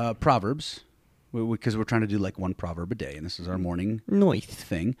Proverbs because we're trying to do like one proverb a day, and this is our morning Nice.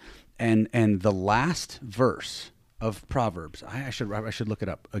 thing. And the last verse of Proverbs, I should look it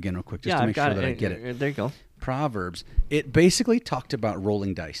up again real quick just to I've make got sure that I get it. There you go. Proverbs. It basically talked about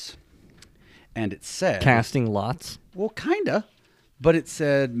rolling dice, and it said Casting lots. well, kinda. But it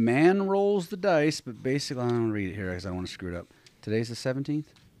said, man rolls the dice, but basically, I'm going to read it here because I don't want to screw it up. Today's the 17th?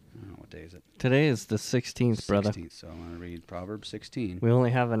 I don't know what day is it. Today is the 16th, brother. 16th, so I'm going to read Proverbs 16. We only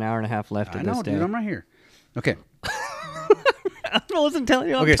have an hour and a half left I of this know, day. dude, I'm right here. Okay. I wasn't telling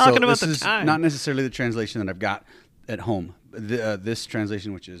you. I'm Okay, talking so about this the is time. not necessarily the translation that I've got at home. This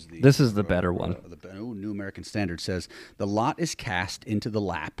translation, which is the... This is the better one. New American Standard says, the lot is cast into the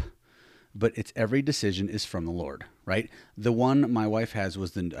lap, but its every decision is from the Lord, right? The one my wife has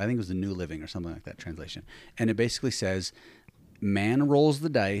was I think it was the New Living or something like that translation. And it basically says, man rolls the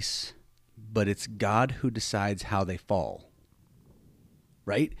dice, but it's God who decides how they fall.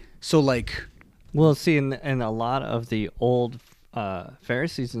 Right? So like... Well, see, and a lot of the old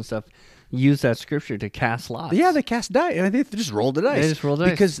Pharisees and stuff use that scripture to cast lots. Yeah, they cast dice. I mean, they just roll the dice. They just roll the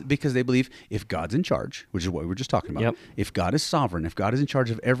dice. Because they believe if God's in charge, which is what we were just talking about. Yep. If God is sovereign, if God is in charge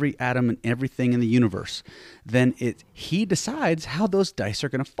of every atom and everything in the universe, then He decides how those dice are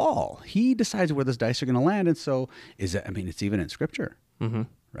going to fall. He decides where those dice are going to land, and so it's even in Scripture,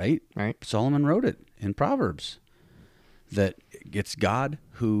 right? Right. Solomon wrote it in Proverbs that it's God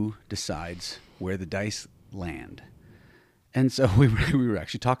who decides where the dice land. And so we were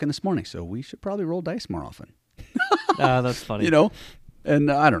actually talking this morning, so we should probably roll dice more often. That's funny. You know, and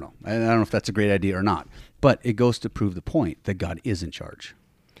I don't know. I don't know if that's a great idea or not, but it goes to prove the point that God is in charge.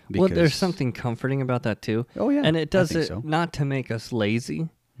 Well, there's Because- something comforting about that too. Oh, yeah, and it does I think it so. not to make us lazy,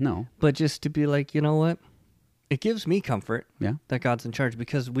 No. but just to be like, you know what? It gives me comfort Yeah. that God's in charge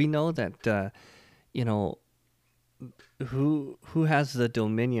because we know that, who has the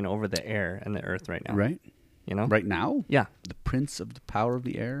dominion over the air and the earth right now? Right? You know? Right now? Yeah, The prince of the power of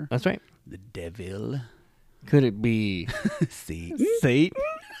the air? that's right. The devil? Could it be Satan? Satan?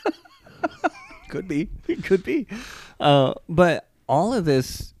 Could be. It could be. But all of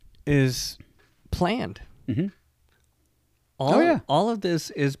this is planned. Mm-hmm. All, Oh, yeah. all of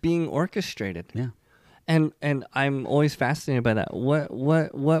this is being orchestrated. Yeah. And I'm always fascinated by that.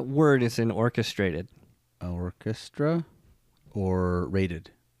 What word is in orchestrated? Orchestra or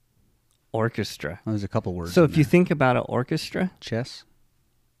rated? Orchestra. Oh, there's a couple words. So in if you there. think about an orchestra, Chess?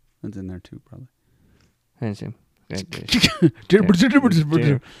 That's in there too, probably.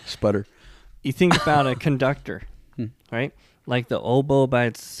 Sputter. you think about a conductor, Hmm. right? Like the oboe by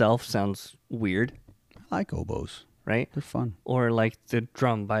itself sounds weird, I like oboes. right? They're fun. Or like the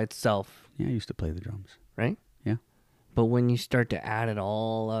drum by itself, Yeah, I used to play the drums. right? Yeah. But when you start to add it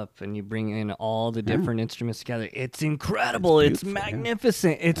all up and you bring in all the different instruments together, it's incredible. It's, beautiful, yeah.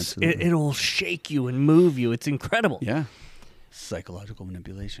 magnificent. Absolutely. It'll shake you and move you. It's incredible. Yeah. Psychological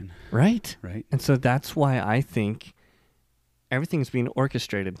manipulation. Right? Right? And so that's why I think everything's being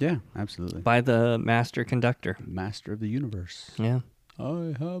orchestrated Yeah, absolutely. by the master conductor. Master of the universe. Yeah.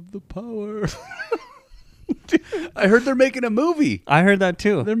 I have the power. I heard they're making a movie. I heard that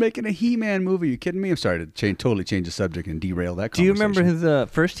too. They're making a He-Man movie. You kidding me? I'm sorry to totally change the subject and derail that Do you conversation. remember his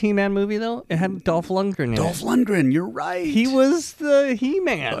first He-Man movie, though? It had Dolph Lundgren in Dolph it. Lundgren, you're right. He was the I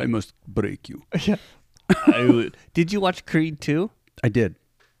He-Man. must break you. Did you watch Creed 2? I did.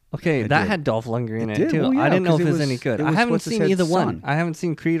 Okay, I that did. had Dolph Lundgren in It it, did? too. Well, yeah, I didn't know 'cause if it it was was- any good. it I was haven't what's his seen head's either one. son. I haven't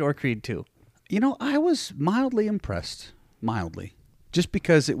seen Creed or Creed 2. You know, I was mildly impressed. Mildly. Just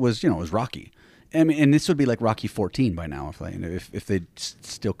because it was, it was Rocky. I mean, and this would be like Rocky 14 by now if they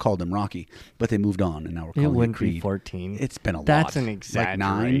still called him Rocky, but they moved on and now we're calling It wouldn't Creed. be 14. It's been a lot. That's an Like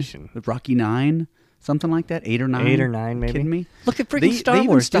 9? exaggeration. Rocky 9, something like that, 8 or 9. 8 or 9, maybe. Kidding me? Look at freaking Star they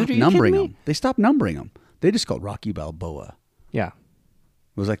even Wars, stopped dude. Are you numbering kidding me? them. They stopped numbering them. They just called Rocky Balboa. Yeah.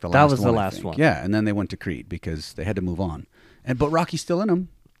 It was like the last That one. was the I last think. one. Yeah, and then they went to Creed because they had to move on. But Rocky's still in them.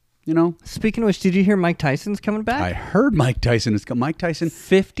 You know. Speaking of which, did you hear Mike Tyson's coming back? I heard Mike Tyson is Mike Tyson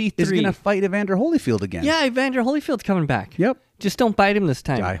 53. is going to fight Evander Holyfield again. Yeah, Evander Holyfield's coming back. Yep. Just don't bite him this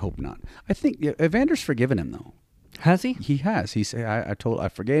time. I hope not. I think Evander's forgiven him though. Has he? He has. He said, I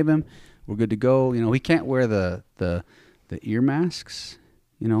forgave him. We're good to go. You know, he can't wear the ear masks,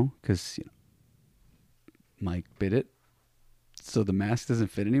 you know, because Mike bit it. So the mask doesn't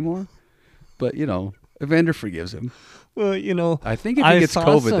fit anymore. But, you know, Evander forgives him. Well, you know. I think if he gets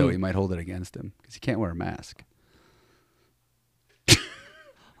COVID, though, he might hold it against him because he can't wear a mask.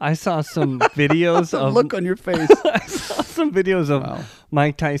 I saw some videos The of. look on your face. I saw some videos of Wow.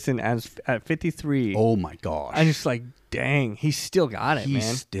 Mike Tyson at 53. Oh, my gosh. I'm just like, dang, he's still got it, He's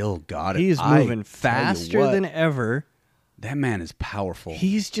man. still got it. He's I moving tell you faster what, than ever. That man is powerful.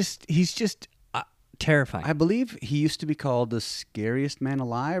 He's just terrifying. I believe he used to be called the scariest man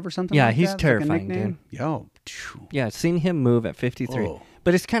alive or something Yeah, like he's that. It's terrifying, like a nickname. Yo. phew. Yeah, seeing him move at 53. Oh.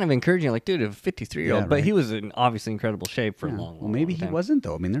 But it's kind of encouraging. Like, dude, a 53-year-old. Yeah, But right. he was in obviously incredible shape for Yeah. a long, Well, maybe long he time. wasn't,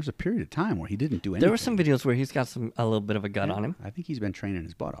 though. I mean, there's a period of time where he didn't do anything. There were some videos where he's got a little bit of a gut on him. I think he's been training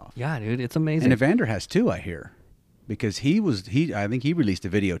his butt off. Yeah, dude, it's amazing. And Evander has too, I hear. Because I think he released a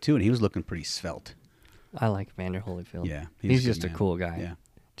video too, and he was looking pretty svelte. I like Evander Holyfield. Yeah. He's a good just a man. cool guy. Yeah.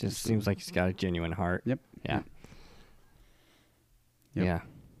 Just seems like he's got a genuine heart. Yep. Yeah. Yep.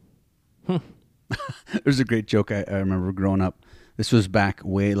 Yeah. There's a great joke I remember growing up. This was back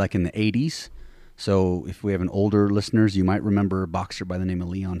way like in the 80s. So if we have an older listeners, you might remember a boxer by the name of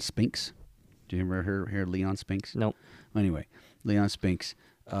Leon Spinks. Do you ever hear Leon Spinks? Nope. Anyway, Leon Spinks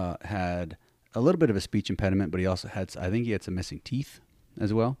had a little bit of a speech impediment, but he also had, I think he had some missing teeth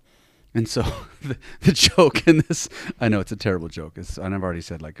as well. And so the joke in this, I know it's a terrible joke. I've already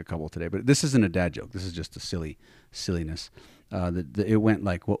said like a couple today, but this isn't a dad joke. This is just a silliness. It went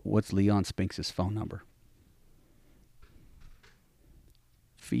like, what's Leon Spinks' phone number?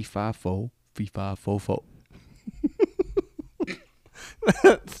 354-3544.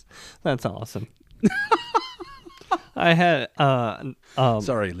 That's awesome. I had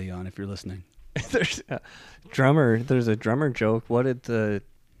Sorry, Leon, if you're listening. there's a drummer joke. What did the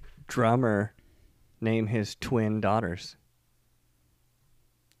drummer name his twin daughters?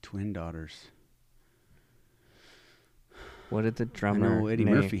 Twin daughters. What did the I drummer know Eddie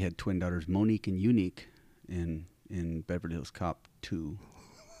name? Murphy had twin daughters, Monique and Unique, in Beverly Hills Cop 2.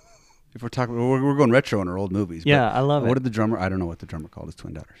 If we're talking, we're going retro in our old movies. Yeah, but I love what it. did the drummer? I don't know what the drummer called his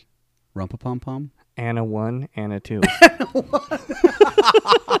twin daughters. Rumpa-pum-pum? Anna 1, Anna 2.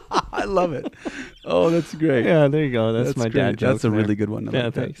 I love it. Oh, that's great. Yeah, there you go. That's my great. dad joke. That's a there. really good one. I Yeah,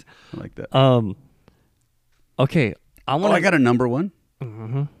 like that. thanks. I like that. Okay, I got a number one.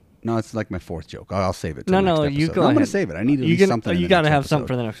 Mm-hmm. No, it's like my fourth joke. I'll save it. till No, next you episode. go I'm going ahead. to save it. I need at least something. You got to have something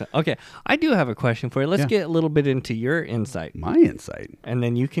for the next one. Okay, I do have a question for you. Let's Yeah. get a little bit into your insight, My insight. and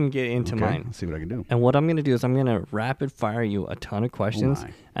then you can get into Okay, mine. Let's see what I can do. And what I'm going to do is I'm going to rapid fire you a ton of questions, my.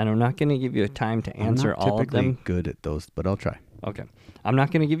 and I'm not going to give you time to answer I'm not all of typically them. good at those, but I'll try. Okay, I'm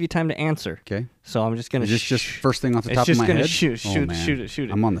not going to give you time to answer. Okay. So I'm just going to. Is this just first thing off the It's top just of my gonna head? shoot Oh, man. it.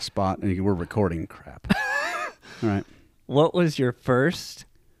 I'm on the spot, and we're recording crap. All right. What was your first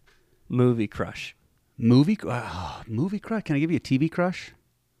movie crush? Movie crush. Can I give you a TV crush?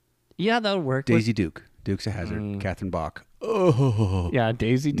 Yeah, that would work. Daisy Duke. Dukes of Hazzard. Catherine Bach. Oh, Yeah,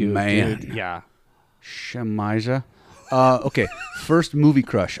 Daisy Duke. Man. Dude. Yeah. Shemiza. Okay. First movie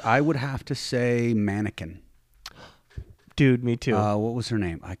crush. I would have to say Mannequin. Dude, me too. What was her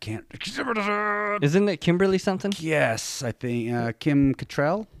name? I can't. Isn't it Kimberly something? Yes, I think Kim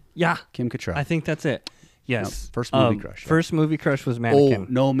Cattrall. Yeah, Kim Cattrall. I think that's it. Yes. Nope, first movie crush, yeah. First movie crush was Oh Mannequin.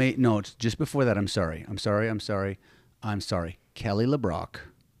 no, mate! No, it's just before that. I'm sorry. Kelly LeBrock,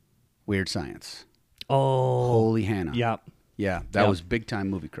 Weird Science. Oh. Holy Hannah. Yeah. Yeah, that Yep. was big time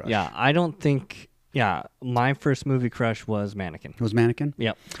movie crush. Yeah, I don't think. Yeah, my first movie crush was Mannequin. It was Mannequin.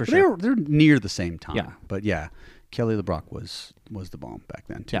 Yep, for They're sure. they're near the same time. Yeah. But yeah, Kelly LeBrock was the bomb back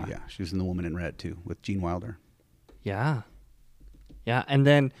then too. Yeah. Yeah. She was in The Woman in Red too with Gene Wilder. Yeah. Yeah, and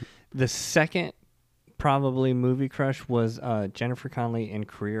then the second probably movie crush was Jennifer Connelly in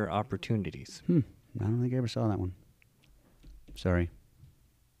Career Opportunities. I don't think I ever saw that one. Sorry.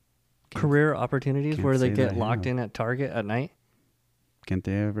 Career Opportunities, can't where they say get that I locked have. in at Target at night. Can't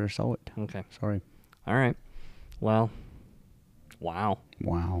they ever saw it? Okay. Sorry. All right. Well, wow.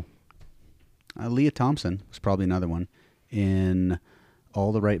 Wow. Leah Thompson was probably another one in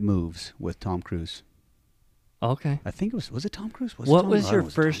All the Right Moves with Tom Cruise. Okay. I think it was it Tom Cruise? Was it What Tom- was I your don't know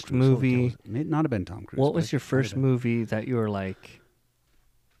if it Tom first Cruise. movie- It may not have been Tom Cruise. What but was it your might have first been. movie that you were like,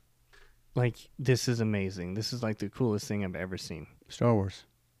 like, this is amazing. This is like the coolest thing I've ever seen. Star Wars,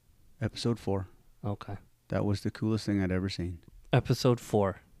 Episode 4. Okay. That was the coolest thing I'd ever seen. Episode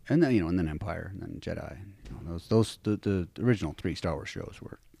 4. And then and then Empire, and then Jedi. And, the original 3 Star Wars shows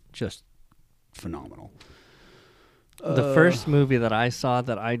were just phenomenal. The first movie that I saw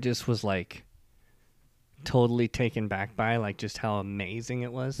that I just was like totally taken back by, like just how amazing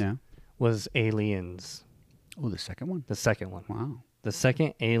it was, was Aliens. Oh, the second one? The second one. Wow. The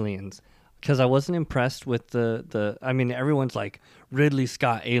second Aliens. Because I wasn't impressed with the I mean, everyone's like, Ridley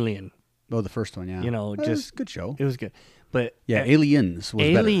Scott Alien. Oh, the first one, yeah. You know, just good show. It was good. But Aliens was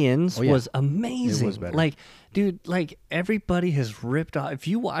Aliens better. was amazing. It was better. Like, dude, like everybody has ripped off. If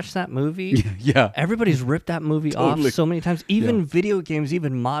you watch that movie, yeah, everybody's ripped that movie Totally. off so many times. Even video games,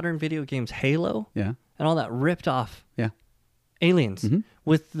 even modern video games, Halo, yeah, and all that ripped off. Yeah. Aliens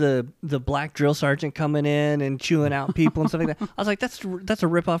with the black drill sergeant coming in and chewing out people and stuff like that. I was like, that's a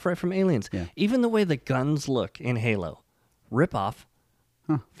ripoff right from Aliens. Yeah. Even the way the guns look in Halo, ripoff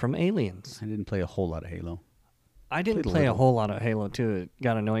from Aliens. I didn't play a whole lot of Halo. I didn't play a whole lot of Halo too. It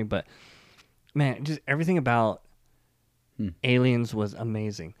got annoying, but man, just everything about Aliens was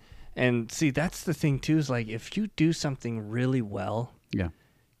amazing. And see, that's the thing too, is like if you do something really well,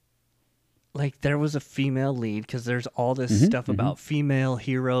 like there was a female lead, because there's all this stuff about female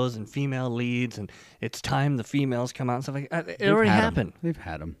heroes and female leads, and it's time the females come out and stuff like that. It already happened. They've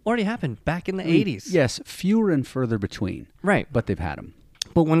had them. Already happened back in the 80s. Yes, fewer and further between. Right. But they've had them.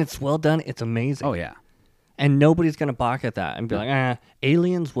 But when it's well done, it's amazing. Oh, yeah. And nobody's going to balk at that and be like,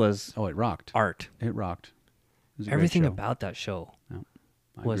 Aliens was it rocked. art. It rocked. It was a great Everything show. about that show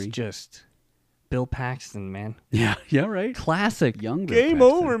I was agree. just Bill Paxton, man. Yeah, right. Classic. Young Bill Game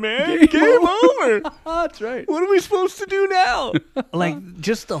Paxton. over, man. Game over. That's right. What are we supposed to do now? Like,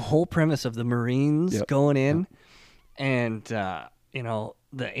 just the whole premise of the Marines going in and, you know,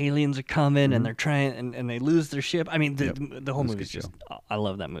 the aliens are coming and they're trying and they lose their ship. I mean, the whole movie is just, I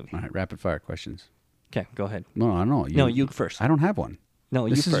love that movie. All right, rapid fire questions. Okay, go ahead. No, I don't know. No, you first. I don't have one. No,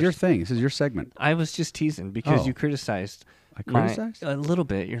 you This first. is your thing. This is your segment. I was just teasing because you criticized. I criticized? A little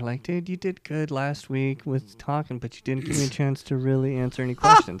bit. You're like, dude, you did good last week with talking, but you didn't give me a chance to really answer any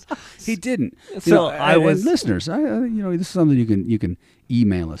questions. He didn't. So I was and listeners. This is something you can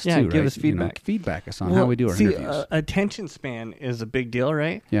email us too. give right? us feedback. Feedback us on how we do our interviews. Attention span is a big deal,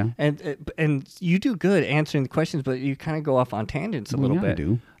 right? Yeah. And you do good answering the questions, but you kind of go off on tangents a little bit. I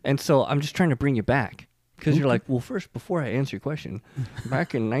do. And so I'm just trying to bring you back. Because you're like, well, first, before I answer your question,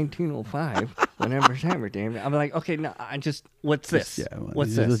 back in 1905, whenever Hammer Dame, I'm like, okay, no, what's this?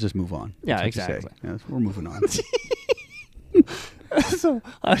 What's this? Let's just move on. Yeah, That's what you exactly. say. Yeah, we're moving on. So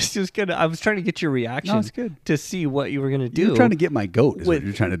I was trying to get your reaction. No, it's good. To see what you were going to do. You're trying to get my goat is what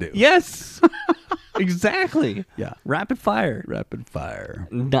you're trying to do. Yes. Exactly. Yeah. Rapid fire. Rapid fire.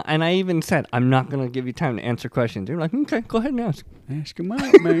 No, and I even said, I'm not going to give you time to answer questions. You're like, okay, go ahead and ask. Ask him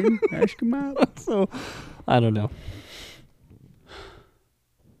out, man. Ask him out. So, I don't know.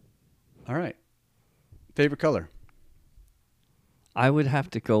 All right. Favorite color? I would have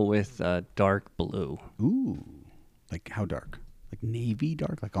to go with dark blue. Ooh. Like how dark? Like navy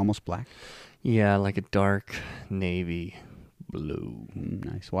dark? Like almost black? Yeah, like a dark navy blue.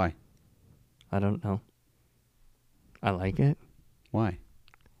 Nice. Why? I don't know. I like it. Why?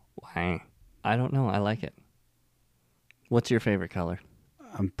 Why? I don't know. I like it. What's your favorite color?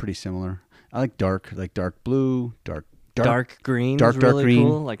 I'm pretty similar. I like dark blue, dark green. dark is really green,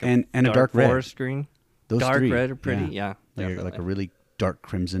 cool. Like and a dark red. forest green. Those dark three, red are pretty. Yeah, like a really dark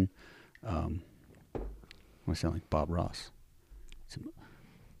crimson. I sound like Bob Ross.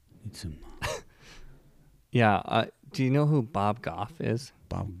 Need some. Yeah. Do you know who Bob Goff is?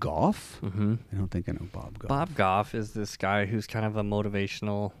 Bob Goff? Mm-hmm. I don't think I know Bob Goff. Bob Goff is this guy who's kind of a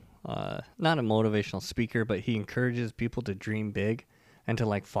motivational, not a motivational speaker, but he encourages people to dream big and to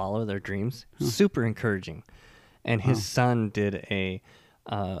like follow their dreams. Super encouraging. And his son did a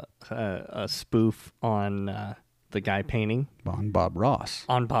spoof on the guy painting. On Bob Ross.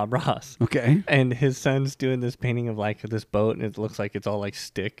 On Bob Ross. Okay. And his son's doing this painting of like this boat, and it looks like it's all like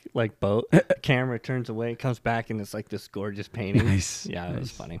stick, like boat. Camera turns away, comes back, and it's like this gorgeous painting. Nice. Yeah, nice. it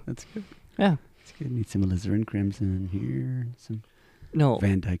was funny. That's good. Yeah. It's good. Need some alizarin crimson here. Some No.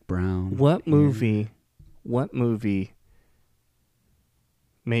 Van Dyke Brown. What here. movie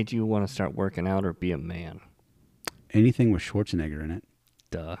made you want to start working out or be a man? Anything with Schwarzenegger in it.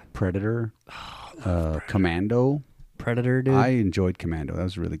 Duh. Predator. Commando. Predator, dude. I enjoyed Commando. That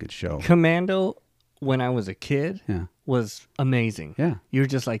was a really good show. Commando, when I was a kid, Yeah. was amazing. Yeah. You were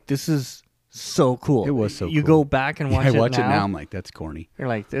just like, this is so cool. It was so You cool. go back and watch I it watch now. it now. I'm like, that's corny. You're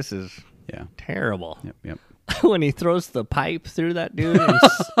like, this is Yeah. terrible. Yep. when he throws the pipe through that dude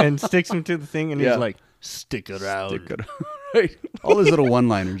and sticks him to the thing, and Yeah. he's like, "Stick it out." Stick it out. Right. All those little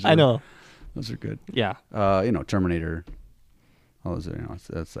one-liners. I know. Those are good. Yeah. Terminator. All those,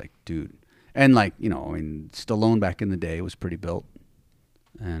 that's like, dude. And like, I mean, Stallone back in the day was pretty built.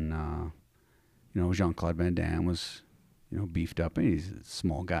 And, Jean-Claude Van Damme was, beefed up. And he's a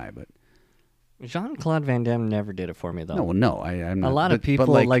small guy, but. Jean-Claude Van Damme never did it for me, though. I'm not. A lot of people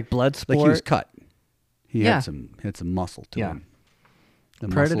but like Bloodsport. Like he was cut. He Yeah. had some muscle to him. The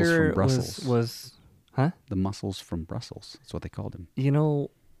Predator muscles from Brussels. was, huh? The muscles from Brussels. That's what they called him. You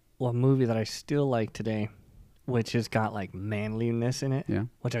know, a movie that I still like today, which has got like manliness in it, Yeah.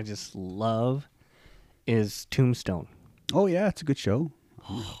 which I just love, is Tombstone. Oh, yeah. It's a good show.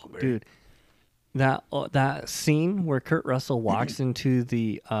 Dude, that scene where Kurt Russell walks into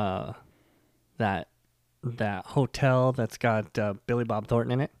the that hotel that's got Billy Bob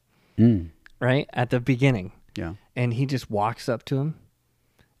Thornton in it, right at the beginning, Yeah. and he just walks up to him,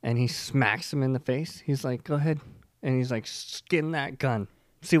 and he smacks him in the face. He's like, "Go ahead," and he's like, "Skin that gun,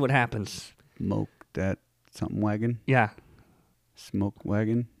 see what happens." Smoke that something wagon. Yeah, Smoke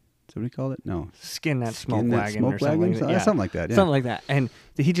wagon. Is that what he called it? No. skin that smoke Skin that wagon smoke or something wagon? like that. Yeah. Something like that, yeah. Something like that. And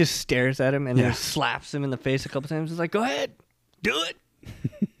he just stares at him and Yeah. then slaps him in the face a couple times. He's like, "Go ahead, do it."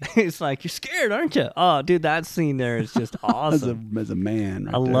 He's like, "You're scared, aren't you?" Oh, dude, that scene there is just awesome. As a man.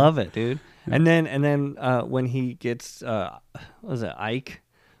 Right I there. love it, dude. And then when he gets what was it, Ike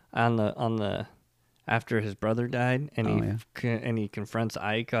on the after his brother died, and he confronts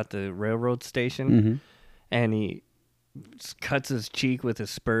Ike at the railroad station, Mm-hmm. and he cuts his cheek with his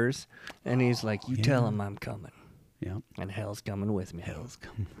spurs, and he's like, "You tell him I'm coming, Yeah. and hell's coming with me." Hell's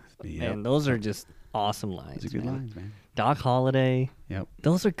coming with me. Yep. And those are just awesome lines. Those are good man. lines, man. Doc Holliday. Yep.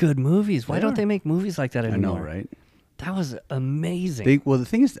 Those are good movies. Why They don't are. they make movies like that I anymore? know, right? That was amazing. The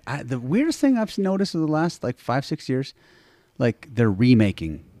thing is, the weirdest thing I've noticed in the last 5-6 years, like they're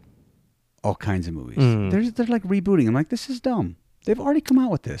remaking all kinds of movies. They're like rebooting. I'm like, this is dumb. They've already come out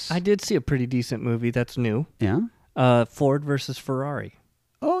with this. I did see a pretty decent movie that's new. Yeah. Ford versus Ferrari.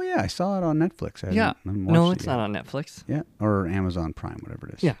 Oh yeah, I saw it on Netflix. Yeah. No, it's not on Netflix. Yeah, or Amazon Prime, whatever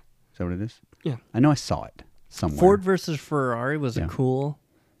it is. Yeah. Is that what it is? Yeah. I know I saw it somewhere. Ford versus Ferrari was a Yeah. cool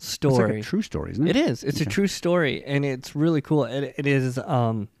It's story. like a true story, isn't it? It is. It's a true story, and it's really cool. It is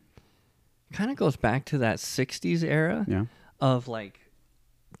kind of goes back to that 60s era Yeah. of like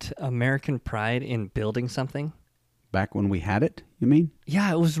American pride in building something. Back when we had it, you mean?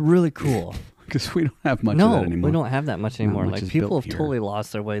 Yeah, it was really cool. Because we don't have much of No, that anymore. we don't have that much anymore. much Like is people built have here. totally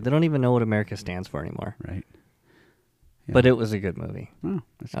lost their way. They don't even know what America stands for anymore. Right. Yeah. But it was a good movie. Oh,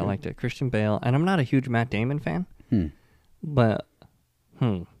 that's I good. liked it. Christian Bale, and I'm not a huge Matt Damon fan, but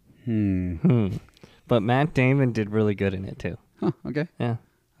but Matt Damon did really good in it too. Huh, okay. Yeah.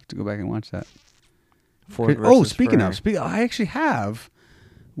 Have to go back and watch that. Ford Oh, versus speaking Ferrari. of, I actually have.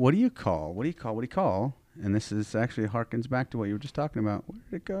 What do you call? And this is actually harkens back to what you were just talking about. Where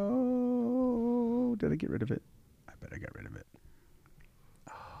did it go? Did I get rid of it? I bet I got rid of it.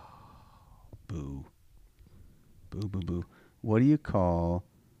 Oh, boo. Boo, boo, boo. What do you call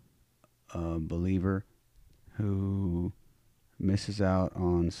a believer who misses out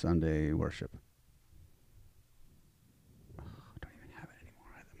on Sunday worship? Oh, I don't even have it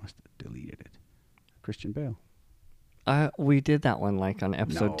anymore. I must have deleted it. Christian Bale. We did that one like on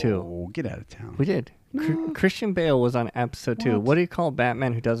episode 2. No, get out of town. We did. Christian Bale was on episode 2. What? What do you call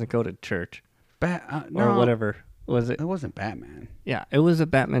Batman who doesn't go to church no, or whatever? Was it? It wasn't Batman. Yeah, it was a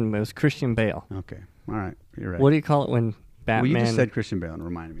Batman. It was Christian Bale. Okay. All right. You're right. What do you call it when Batman? Well, you just said Christian Bale and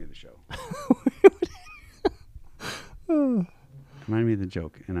reminded me of the show. Reminded me of the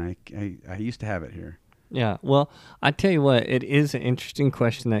joke, and I used to have it here. Yeah. Well, I tell you what, it is an interesting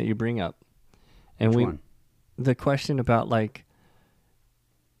question that you bring up, and Which one? the question about like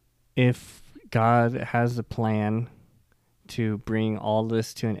if God has a plan to bring all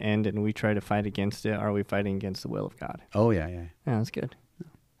this to an end and we try to fight against it, are we fighting against the will of God? Oh yeah. Yeah, that's good.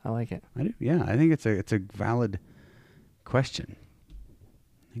 I like it. I do. Yeah, I think it's a valid question.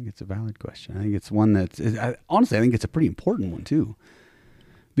 I think it's a valid question. I think it's one that's honestly, I think it's a pretty important one too,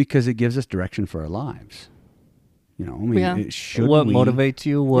 because it gives us direction for our lives. I mean, what motivates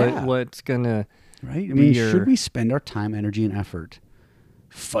you? What's gonna right? I be mean, your- should we spend our time, energy, and effort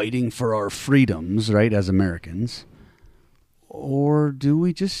fighting for our freedoms, right, as Americans, or do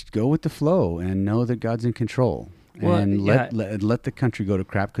we just go with the flow and know that God's in control and let the country go to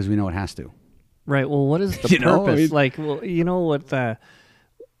crap because we know it has to? Right. Well, what is the You know, purpose? I mean- Like, well, you know what the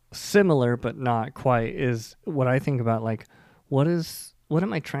similar but not quite is what I think about. Like, what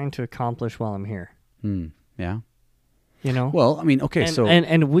am I trying to accomplish while I'm here? Yeah. You know. Well, I mean, okay, and, so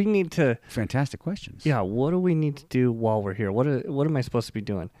and we need to. fantastic questions. Yeah. What do we need to do while we're here? What am I supposed to be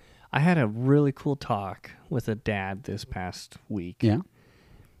doing? I had a really cool talk with a dad this past week. Yeah.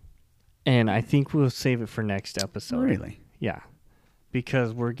 And I think we'll save it for next episode. Really? Yeah.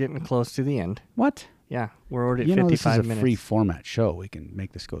 Because we're getting close to the end. What? Yeah. We're already at You know, 55 this is a minutes. free format show. We can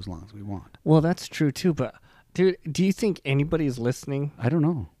make this go as long as we want. Well, that's true too. But, dude, do you think anybody's listening? I don't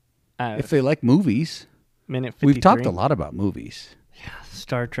know. At If they like movies, minute 53? we've talked a lot about movies.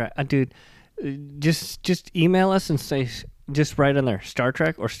 Star Trek. Dude, just email us and say, just write on there, Star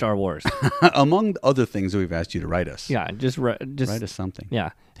Trek or Star Wars. Among other things that we've asked you to write us. Yeah, just Write us something. Yeah.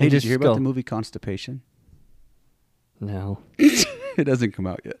 Hey, And did just you hear go, about the movie Constipation? No. It doesn't come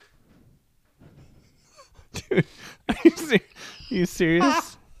out yet. Dude, are you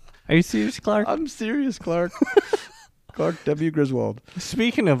serious? Are you serious, Clark? I'm serious, Clark. Clark W. Griswold.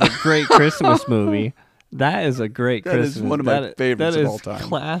 Speaking of a great Christmas movie, that is a great That is Christmas. one of my favorites that of is all time.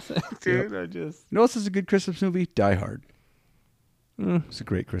 Classic, dude. I just. You know what's a good Christmas movie? Die Hard. It's a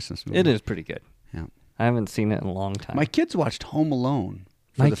great Christmas movie. It is pretty good. Yeah. I haven't seen it in a long time. My kids watched Home Alone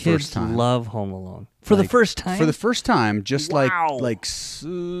for My the kids first time. love Home Alone for the Like, first time. For the first time, just Wow. like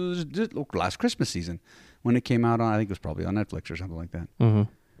last Christmas season when it came out on, I think it was probably on Netflix or something like that. Mm-hmm.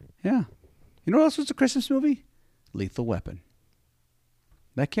 Yeah. You know what else was a Christmas movie? Lethal Weapon.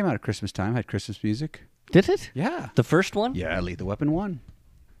 That came out at Christmas time, had Christmas music. Did it? Yeah. The first one? Yeah, Lethal Weapon 1.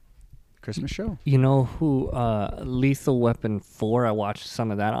 Christmas show. You know who? Lethal Weapon 4. I watched some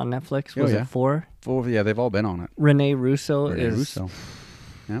of that on Netflix. Was yeah. it 4? Yeah, they've all been on it. Renee Russo Renee is. Russo.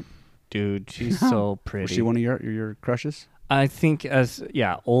 Yep. Dude, she's so pretty. Was she one of your crushes? I think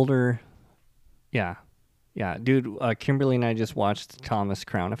older. Yeah. Yeah. Dude, Kimberly and I just watched the Thomas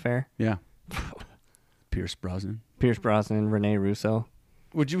Crown Affair. Yeah. Pierce Brosnan. Pierce Brosnan, Renee Russo.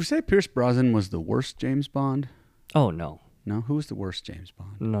 Would you say Pierce Brosnan was the worst James Bond? Oh, no. No, who was the worst James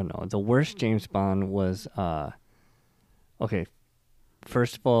Bond? No. The worst James Bond was, okay.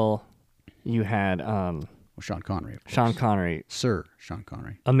 First of all, you had Well, Sean Connery, of course. Sean Connery. Sir Sean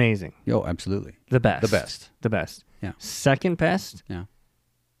Connery. Amazing. Yo, absolutely. The best. The best. The best. Yeah. Second best Yeah.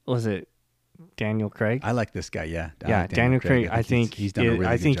 was it Daniel Craig? I like this guy, yeah. I Yeah, like Daniel Craig. I think he's done a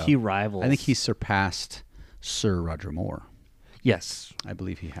really good job. he rivals. I think he surpassed Sir Roger Moore. Yes. I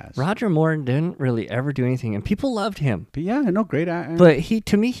believe he has. Roger Moore didn't really ever do anything, and people loved him. But yeah, no, great actor. But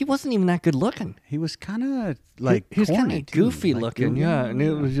to me, he wasn't even that good looking. He was kind of like he was kind corny, of too. goofy Like, looking, yeah. And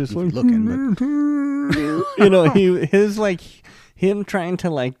it was just goofy like looking, but you know, his like him trying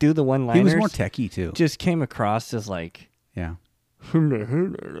to like do the one-liners. he was more techie too. Just came across as like, Yeah,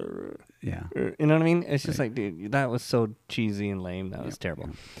 you yeah. know what I mean? It's just like, dude, that was so cheesy and lame. That was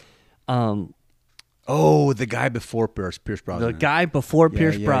terrible. Oh, the guy before Pierce Brosnan. The guy before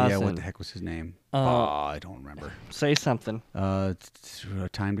Pierce Yeah, Brosnan. what the heck was his name? I don't remember. Say something.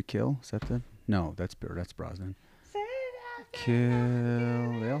 Time to Kill. Is that the? No, that's Brosnan.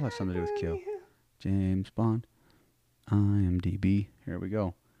 Kill. They all have something to do with kill. James Bond. IMDb. Here we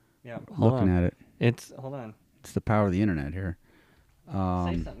go. Yeah, Looking at it. Hold on. It's the power of the internet here. Say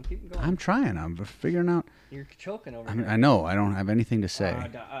something. Keep going. I'm trying. I'm figuring out. You're choking over I here. mean, I know. I don't have anything to say.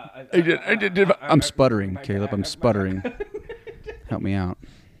 I'm sputtering, Caleb. I'm sputtering. Help me out.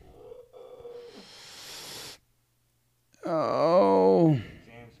 Oh.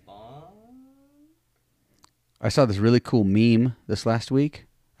 James Bond. I saw this really cool meme this last week.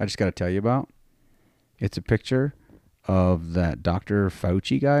 I just got to tell you about. It's a picture of that Dr.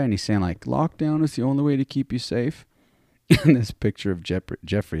 Fauci guy, and he's saying, like, lockdown is the only way to keep you safe. And this picture of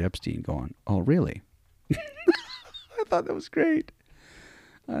Jeffrey Epstein going, oh, really? I thought that was great.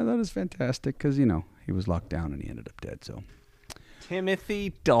 I thought it was fantastic because, you know, he was locked down and he ended up dead, so.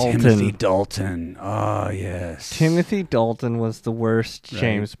 Timothy Dalton. Timothy Dalton. Oh, yes. Timothy Dalton was the worst Right.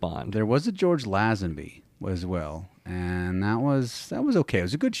 James Bond. There was a George Lazenby as well, and that was okay. It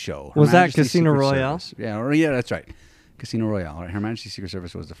was a good show. Was that Majesty's Casino Secret Royale? Service. Yeah, that's right. Casino Royale. Right? Her Majesty's Secret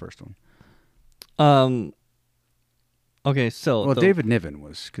Service was the first one. Okay, so Well, David Niven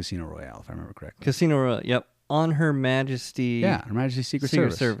was Casino Royale, if I remember correctly. Casino Royale. Yep, on Her Majesty. Yeah, Her Majesty's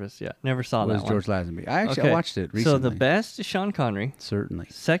Secret Service. Yeah, never saw was that George one. Lazenby. I Okay, watched it recently. So the best is Sean Connery. Certainly.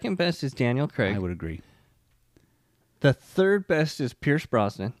 Second best is Daniel Craig. I would agree. The third best is Pierce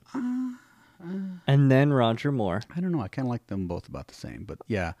Brosnan. And then Roger Moore. I don't know. I kind of like them both about the same, but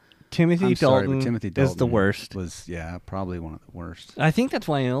yeah. Timothy I'm sorry, Dalton but Timothy Dalton is the worst. Was probably one of the worst. I think that's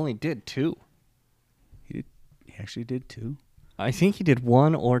why he only did 2. He actually did too. I think he did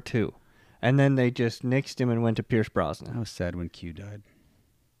 1 or 2. And then they just nixed him and went to Pierce Brosnan. I was sad when Q died.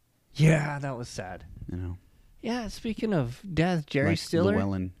 Yeah, that was sad. You know, Yeah, speaking of death, Jerry like Stiller.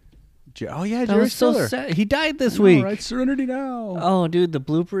 Llewellyn Oh yeah, That Jerry was so Stiller. sad. He died this All week. right, Serenity Now. Oh, dude, the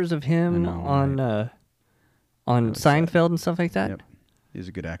bloopers of him I know, on That was Seinfeld and stuff like that. Yep, he's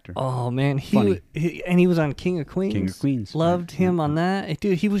a good actor. Oh man, Funny. he was on King of Queens. King of Queens, Loved right. him Yeah. on that.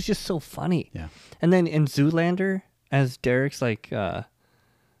 Dude, he was just so funny. Yeah. And then in Zoolander, as Derek's like,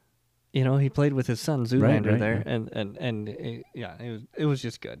 he played with his son Zoolander right, there, right. and it was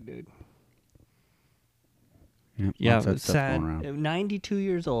just good, dude. Yep, Yeah, lots it of was stuff sad. going around. 92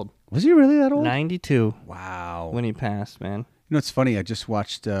 years old. Was he really that old? 92 Wow. when he passed, man. You know, it's funny. I just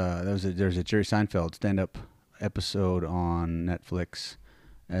watched. There's a Jerry Seinfeld stand-up episode on Netflix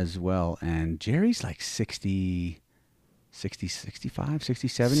as well, and Jerry's like 60, 65,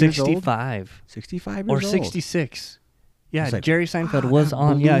 67 years old. 65 65 or years old. 66. Yeah, It's like, Jerry Seinfeld wow, was that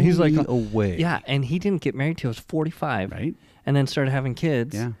on. Yeah, he's blew like me away. Yeah, and he didn't get married till he was 45, Right. and then started having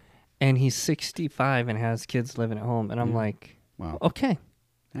kids. Yeah. And he's 65 and has kids living at home, and I'm like, Wow. okay,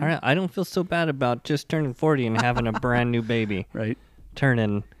 Yeah. all right. I don't feel so bad about just turning 40 and having a brand new baby. Right.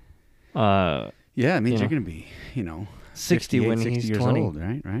 Turning, Yeah, it means You you're know, going to be, 60 when 60 he's years 20. old,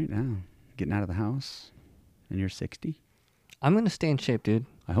 right? Right now, getting out of the house, and you're 60. I'm gonna stay in shape, dude.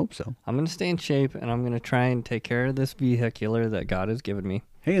 I hope so. I'm gonna stay in shape, and I'm gonna try and take care of this vehicular that God has given me.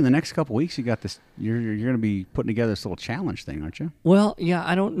 Hey, in the next couple weeks, you got this. You're going to be putting together this little challenge thing, aren't you? Well, yeah,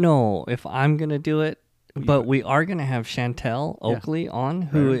 I don't know if I'm gonna do it, but we are gonna have Chantel Oakley on,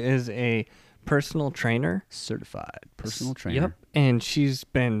 who Right. is a personal trainer. Certified personal trainer. Yep, and she's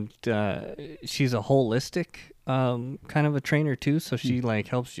been she's a holistic kind of a trainer too. So she like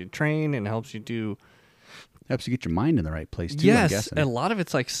helps you train and helps you do. Helps you get your mind in the right place too. Yes, I guess. a lot of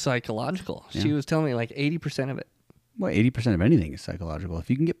it's like psychological. She Yeah. was telling me like 80% of it. Well, 80% of anything is psychological. If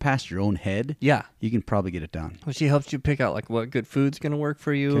you can get past your own head, Yeah. you can probably get it done. Well, she helps you pick out like what good food's gonna work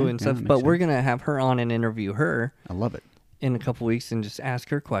for you Okay, and yeah, stuff. that But makes we're sense. gonna have her on and interview her I love it. in a couple weeks and just ask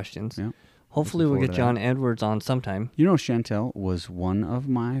her questions. Yeah. Hopefully, Looking we'll forward get to John Edwards on sometime. You know, Chantel was one of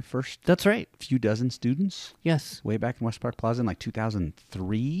my first That's right. few dozen students Yes. way back in West Park Plaza in like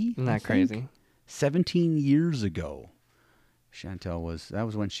 2003. Isn't I that think. crazy? 17 years ago. Chantel that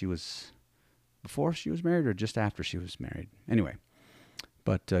was when she was, before she was married or just after she was married. Anyway.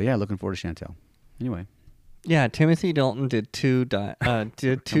 But yeah, looking forward to Chantel. Anyway. Yeah, Timothy Dalton did two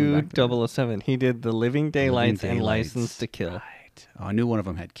 007. He did The Living Daylights and Daylights. License to Kill. Right. Oh, I knew one of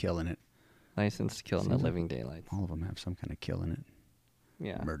them had kill in it. License to Kill and The Seems like- Living Daylights. All of them have some kind of kill in it.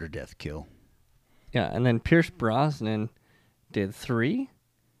 Yeah. Murder, death, kill. Yeah, and then Pierce Brosnan did 3.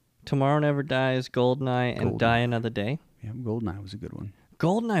 Tomorrow Never Dies, Goldeneye, and Goldeneye. Die Another Day. Yeah, Goldeneye was a good one.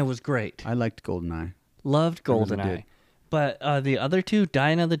 Goldeneye was great. I liked Goldeneye. Loved I really Goldeneye. did. But the other two, Die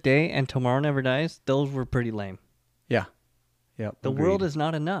Another Day and Tomorrow Never Dies, those were pretty lame. Yeah. Yep. The World Is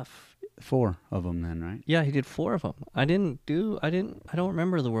Not Enough. 4 of them then, right? Yeah, he did 4 of them. I don't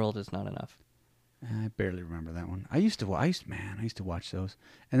remember The World Is Not Enough. I barely remember that one. I used to watch those.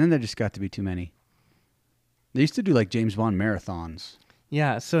 And then there just got to be too many. They used to do like James Bond marathons.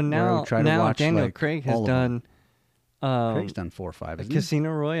 Yeah, so I now would try to watch, Daniel like, Craig has all of them. done Craig's done 4 or 5, isn't he?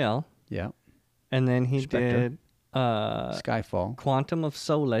 Casino Royale, Yeah. and then he Spectre. did Skyfall. Quantum of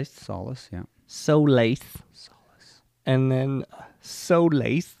Solace, Solace, yeah. and then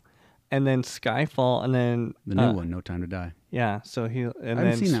Solace, and then Skyfall, and then The new one, No Time to Die. Yeah, so he and haven't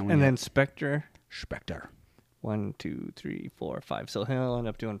then seen that one and yet. then Spectre. Spectre. 1, 2, 3, 4, 5. So he'll end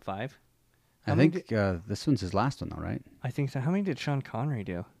up doing 5. I How many think this one's his last one, though, right? I think so. How many did Sean Connery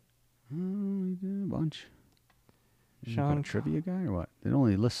do? He did a bunch. Sean What, a trivia guy or what? It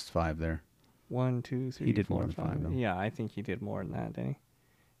only lists 5 there. 1, 2, 3. He did 4, more than 5, though. Yeah, I think he did more than that, didn't he?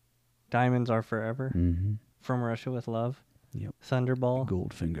 Diamonds Are Forever. Mm-hmm. From Russia with Love. Yep. Thunderball.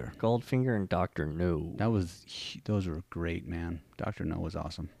 Goldfinger. Goldfinger and Dr. No. Those were great, man. Dr. No was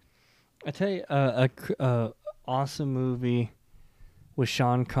awesome. I tell you, awesome movie with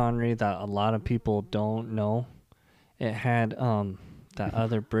Sean Connery that a lot of people don't know. It had that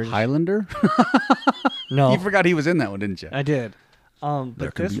other British. Highlander? No, You forgot he was in that one, didn't you? I did. There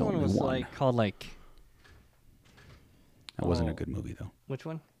But can this be one only was one. called That wasn't a Oh. good movie, though. which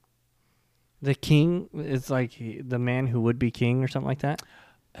one? The King is like the man who would be king or something like that.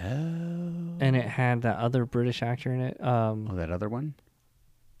 Oh. And it had that other British actor in it. Oh, that other one?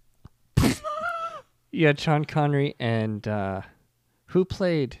 You had Sean Connery and who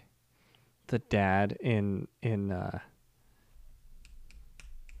played the dad in the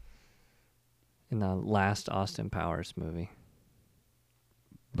last Austin Powers movie?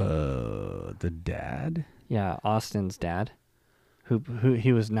 The dad? Yeah, Austin's dad. Who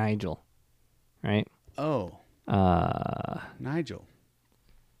he was Nigel, right? Oh, Nigel.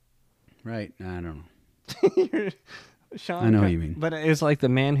 Right. I don't know. Sean I know what Con- you mean. But it's like The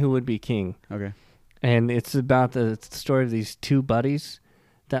Man Who Would Be King. Okay. And it's about the story of these two buddies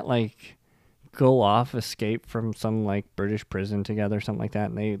that like go off, escape from some like British prison together, something like that,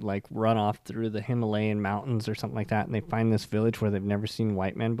 and they like run off through the Himalayan mountains or something like that, and they find this village where they've never seen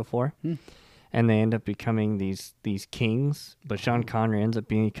white men before. And they end up becoming these kings, but Sean Connery ends up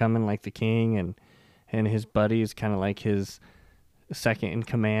becoming like the king, and his buddy is kind of like his second in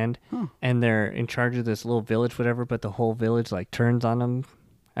command, and they're in charge of this little village, whatever, but the whole village like turns on him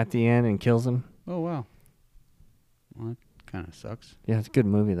at the end and kills him. Oh, wow. Well, that kind of sucks. Yeah, it's a good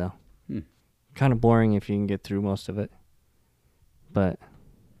movie, though. Kind of boring if you can get through most of it. But,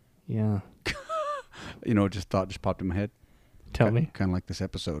 yeah. You know, just popped in my head. Tell me. Kind of like this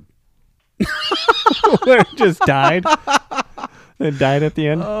episode. Where it just died? It died at the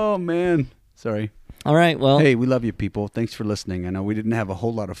end? Oh, man. Sorry. All right, well. Hey, we love you, people. Thanks for listening. I know we didn't have a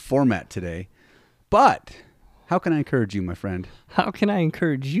whole lot of format today, but how can I encourage you, my friend? How can I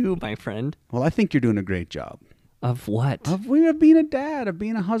encourage you, my friend? Well, I think you're doing a great job. Of what? Of being a dad, of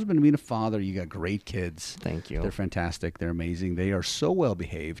being a husband, of being a father. You got great kids. Thank you. They're fantastic. They're amazing. They are so well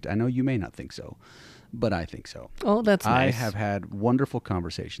behaved. I know you may not think so, but I think so. Oh, that's nice. I have had wonderful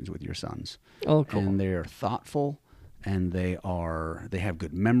conversations with your sons. Oh, cool. And they are thoughtful, and they have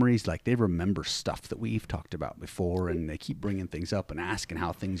good memories. Like, they remember stuff that we've talked about before, and they keep bringing things up and asking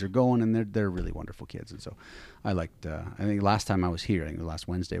how things are going, and they're really wonderful kids. And so I liked, I think last time I was here, I think last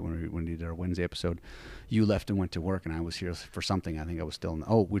Wednesday when we did our Wednesday episode, you left and went to work, and I was here for something. I think I was still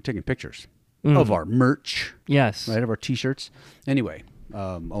we were taking pictures of our merch. Yes. Right, of our T-shirts. Anyway,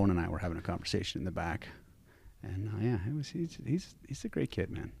 Owen and I were having a conversation in the back. And yeah, he's a great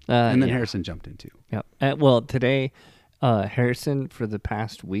kid, man. And then Harrison jumped in too. Yep. Well, today, Harrison for the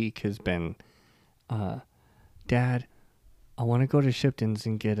past week has been, Dad, I want to go to Shipton's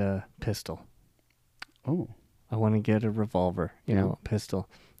and get a pistol. Oh. I want to get a revolver, a pistol.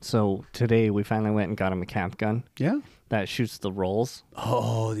 So today we finally went and got him a cap gun. Yeah. That shoots the rolls.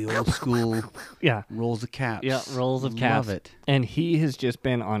 Oh, the old school. Yeah. Rolls of caps. Yeah, rolls of caps. Love it. And he has just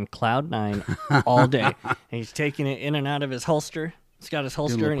been on cloud 9 all day. And he's taking it in and out of his holster. He's got his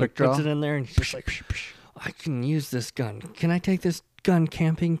holster and he puts it in there and he's just like, I can use this gun. Can I take this gun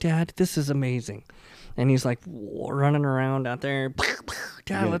camping, Dad? This is amazing. And he's like running around out there.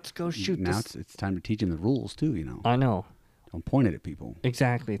 Dad, let's go shoot now this. It's time to teach him the rules too, I know. Don't point it at people.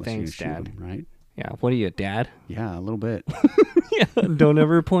 Exactly. Unless Thanks, you're gonna Dad. shoot 'em, right? Yeah. What are you, Dad? Yeah, a little bit. Yeah. Don't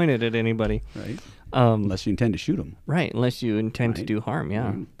ever point it at anybody. Right. Unless you intend to shoot them. Right. Unless you intend to do harm.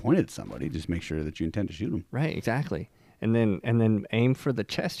 Yeah. Point it at somebody. Just make sure that you intend to shoot them. Right. Exactly. And then aim for the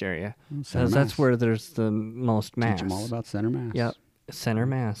chest area. Center Because that's mass. where there's the most mass. Teach them all about center mass. Yep. Center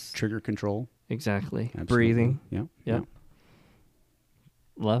mass. Trigger control. Exactly. Absolutely. Breathing. Yep. Yep.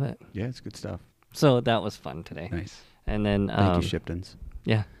 Love it. Yeah, it's good stuff. So that was fun today. Nice. And then Thank you, Shipton's.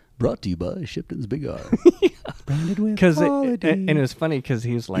 yeah. Brought to you by Shipton's Big R. Branded with and it was funny because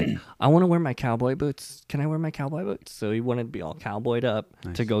he was like, I want to wear my cowboy boots. Can I wear my cowboy boots? So he wanted to be all cowboyed up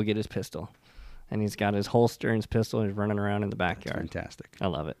to go get his pistol. And he's got his holster and his pistol and he's running around in the backyard. That's fantastic. I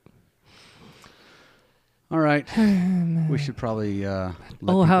love it. All right. We should probably let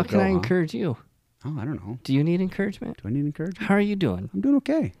how people can go, I huh? encourage you? Oh, I don't know. Do you need encouragement? Do I need encouragement? How are you doing? I'm doing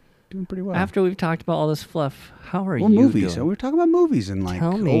okay. Doing pretty well. After we've talked about all this fluff, how are well, you movies. doing? So we're talking about movies and like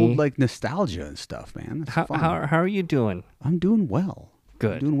Tell me. old like nostalgia and stuff, man. That's How fun. how are you doing? I'm doing well.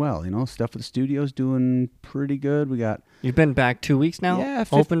 Good. I'm doing well. Stuff with the studio's doing pretty good. We got You've been back 2 weeks now? yeah,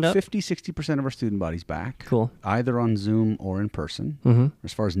 Opened up? 50-60% of our student body's back. Cool. Either on Zoom or in person. Mm-hmm.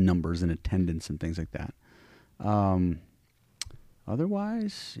 As far as numbers and attendance and things like that.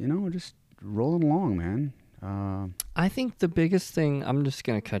 Otherwise, we're just rolling along, man. I think the biggest thing, I'm just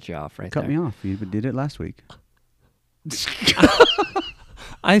going to cut you off right Cut there. me off. You did it last week.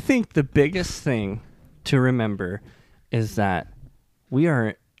 I think the biggest thing to remember is that we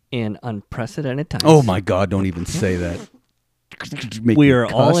are in unprecedented times. Oh my God! Don't even say that. Make We me are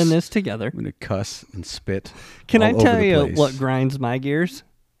all cuss. in this together. I'm gonna cuss and spit. Can I all over tell the you place. what grinds my gears?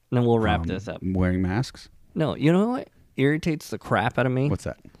 And then we'll wrap this up. Wearing masks. No, you know what irritates the crap out of me? What's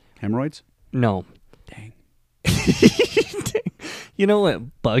that? Hemorrhoids? No. Dang. You know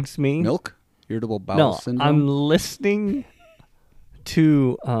what bugs me? Milk? Irritable bowel No, syndrome? I'm listening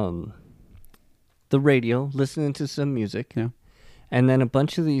to the radio, listening to some music. Yeah. And then a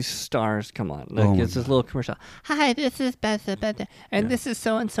bunch of these stars come on. Like Oh my it's this little commercial. Hi, this is Beth, and this is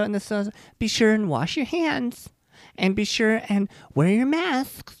so and so, and this is. Be sure and wash your hands, and be sure and wear your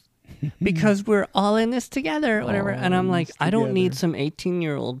masks, because we're all in this together. Whatever. All And I'm in like, this I don't need together. some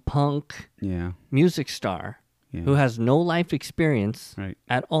 18-year-old punk Yeah. music star Yeah. who has no life experience Right.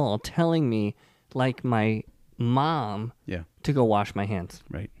 at all telling me like my mom Yeah. to go wash my hands.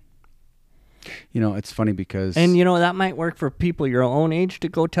 Right. You know, it's funny because And that might work for people your own age to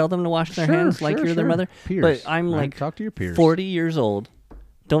go tell them to wash their hands like you're their mother. Peers, but I'm right? like Talk to your peers. 40 years old.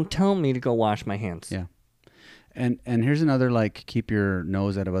 Don't tell me to go wash my hands. Yeah. And here's another like keep your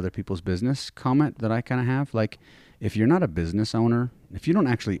nose out of other people's business comment that I kind of have. Like if you're not a business owner, if you don't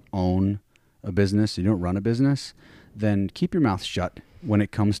actually own a business, you don't run a business, then keep your mouth shut when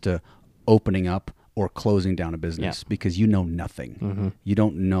it comes to opening up or closing down a business because you know nothing. Mm-hmm. You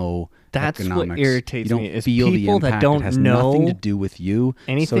don't know That's economics. what irritates you don't me is feel people the that impact. don't It has know nothing to do with you.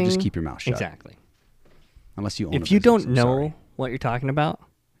 anything. So just keep your mouth shut. Exactly. Unless you own If a you business, don't I'm know sorry. what you're talking about,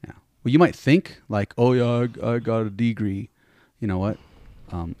 Yeah. Well, you might think like, oh yeah, I got a degree. You know what?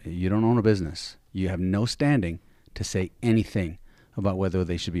 You don't own a business. You have no standing to say anything about whether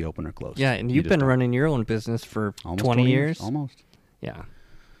they should be open or closed. yeah, and You you've just been don't. running your own business for Almost 20 years. Almost. Yeah.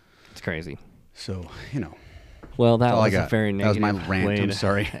 It's crazy. So, you know, Well, that that's all I was a got. very That was negative my rant. way I'm to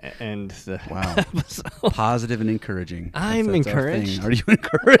sorry. end the Wow. episode. Positive and encouraging. I'm That's our encouraged. thing. Are you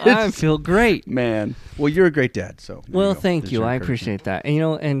encouraged? I feel great. Man. Well, you're a great dad, so. there Well, you go. thank There's you. your I encouragement. appreciate that.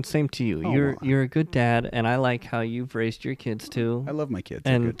 And, and same to you. Oh, You're well. you're a good dad, and I like how you've raised your kids too. I love my kids.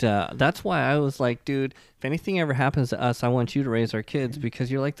 They're And good. that's why I was like, dude, if anything ever happens to us, I want you to raise our kids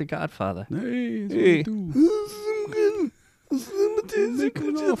because you're like the godfather. Hey, that's Hey. what I do. They're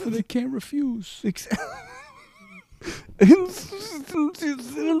coming off and they can't refuse.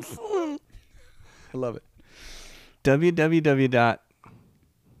 I love it.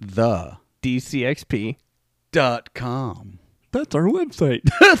 www.dcxp.com. The That's our website.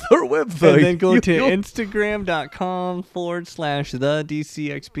 That's our website. And then go to You'll- Instagram.com/the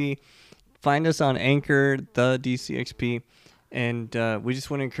DCXP. Find us on Anchor, the DCXP. And we just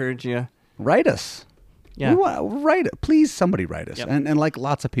want to encourage you. Write us. Yeah. Write it. Please, somebody write us. Yep. And like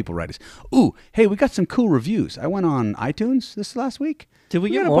lots of people write us. Ooh, hey, we got some cool reviews. I went on iTunes this last week. Did we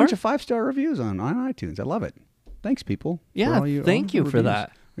get got more? a bunch of 5-star reviews on iTunes. I love it. Thanks, people. for Yeah, all all thank the you for reviews.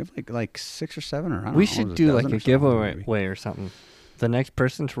 that. We have like 6 or 7 or I don't We know, should a do like dozen a or something, giveaway maybe. or something. The next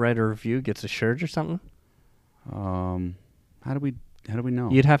person to write a review gets a shirt or something. How do we know?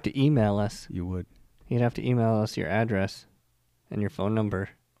 You'd have to email us. You would. You'd have to email us your address and your phone number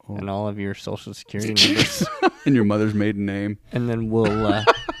Oh. and all of your social security numbers, And your mother's maiden name. and then we'll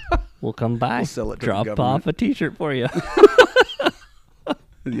come by, We'll sell it to the drop government. off a T-shirt for you.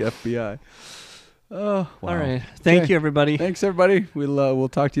 The FBI. Oh, wow. All right, thank Okay. you, everybody. Thanks, everybody. We'll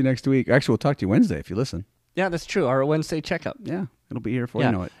talk to you next week. Actually, we'll talk to you Wednesday if you listen. Yeah, that's true. Our Wednesday checkup. Yeah, it'll be here before Yeah,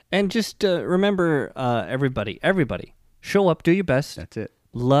 you know it. and just remember, everybody, show up, do your best, That's it.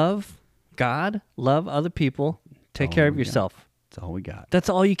 love God, love other people, take care of we got. yourself. That's all we got. That's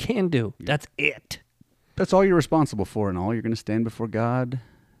all you can do. That's it. That's all you're responsible for, and all you're going to stand before God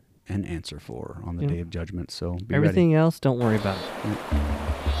and answer for on the Yeah. day of judgment. So be Everything else, don't worry about it.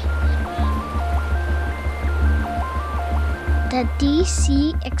 The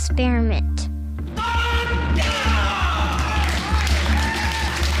DC Experiment.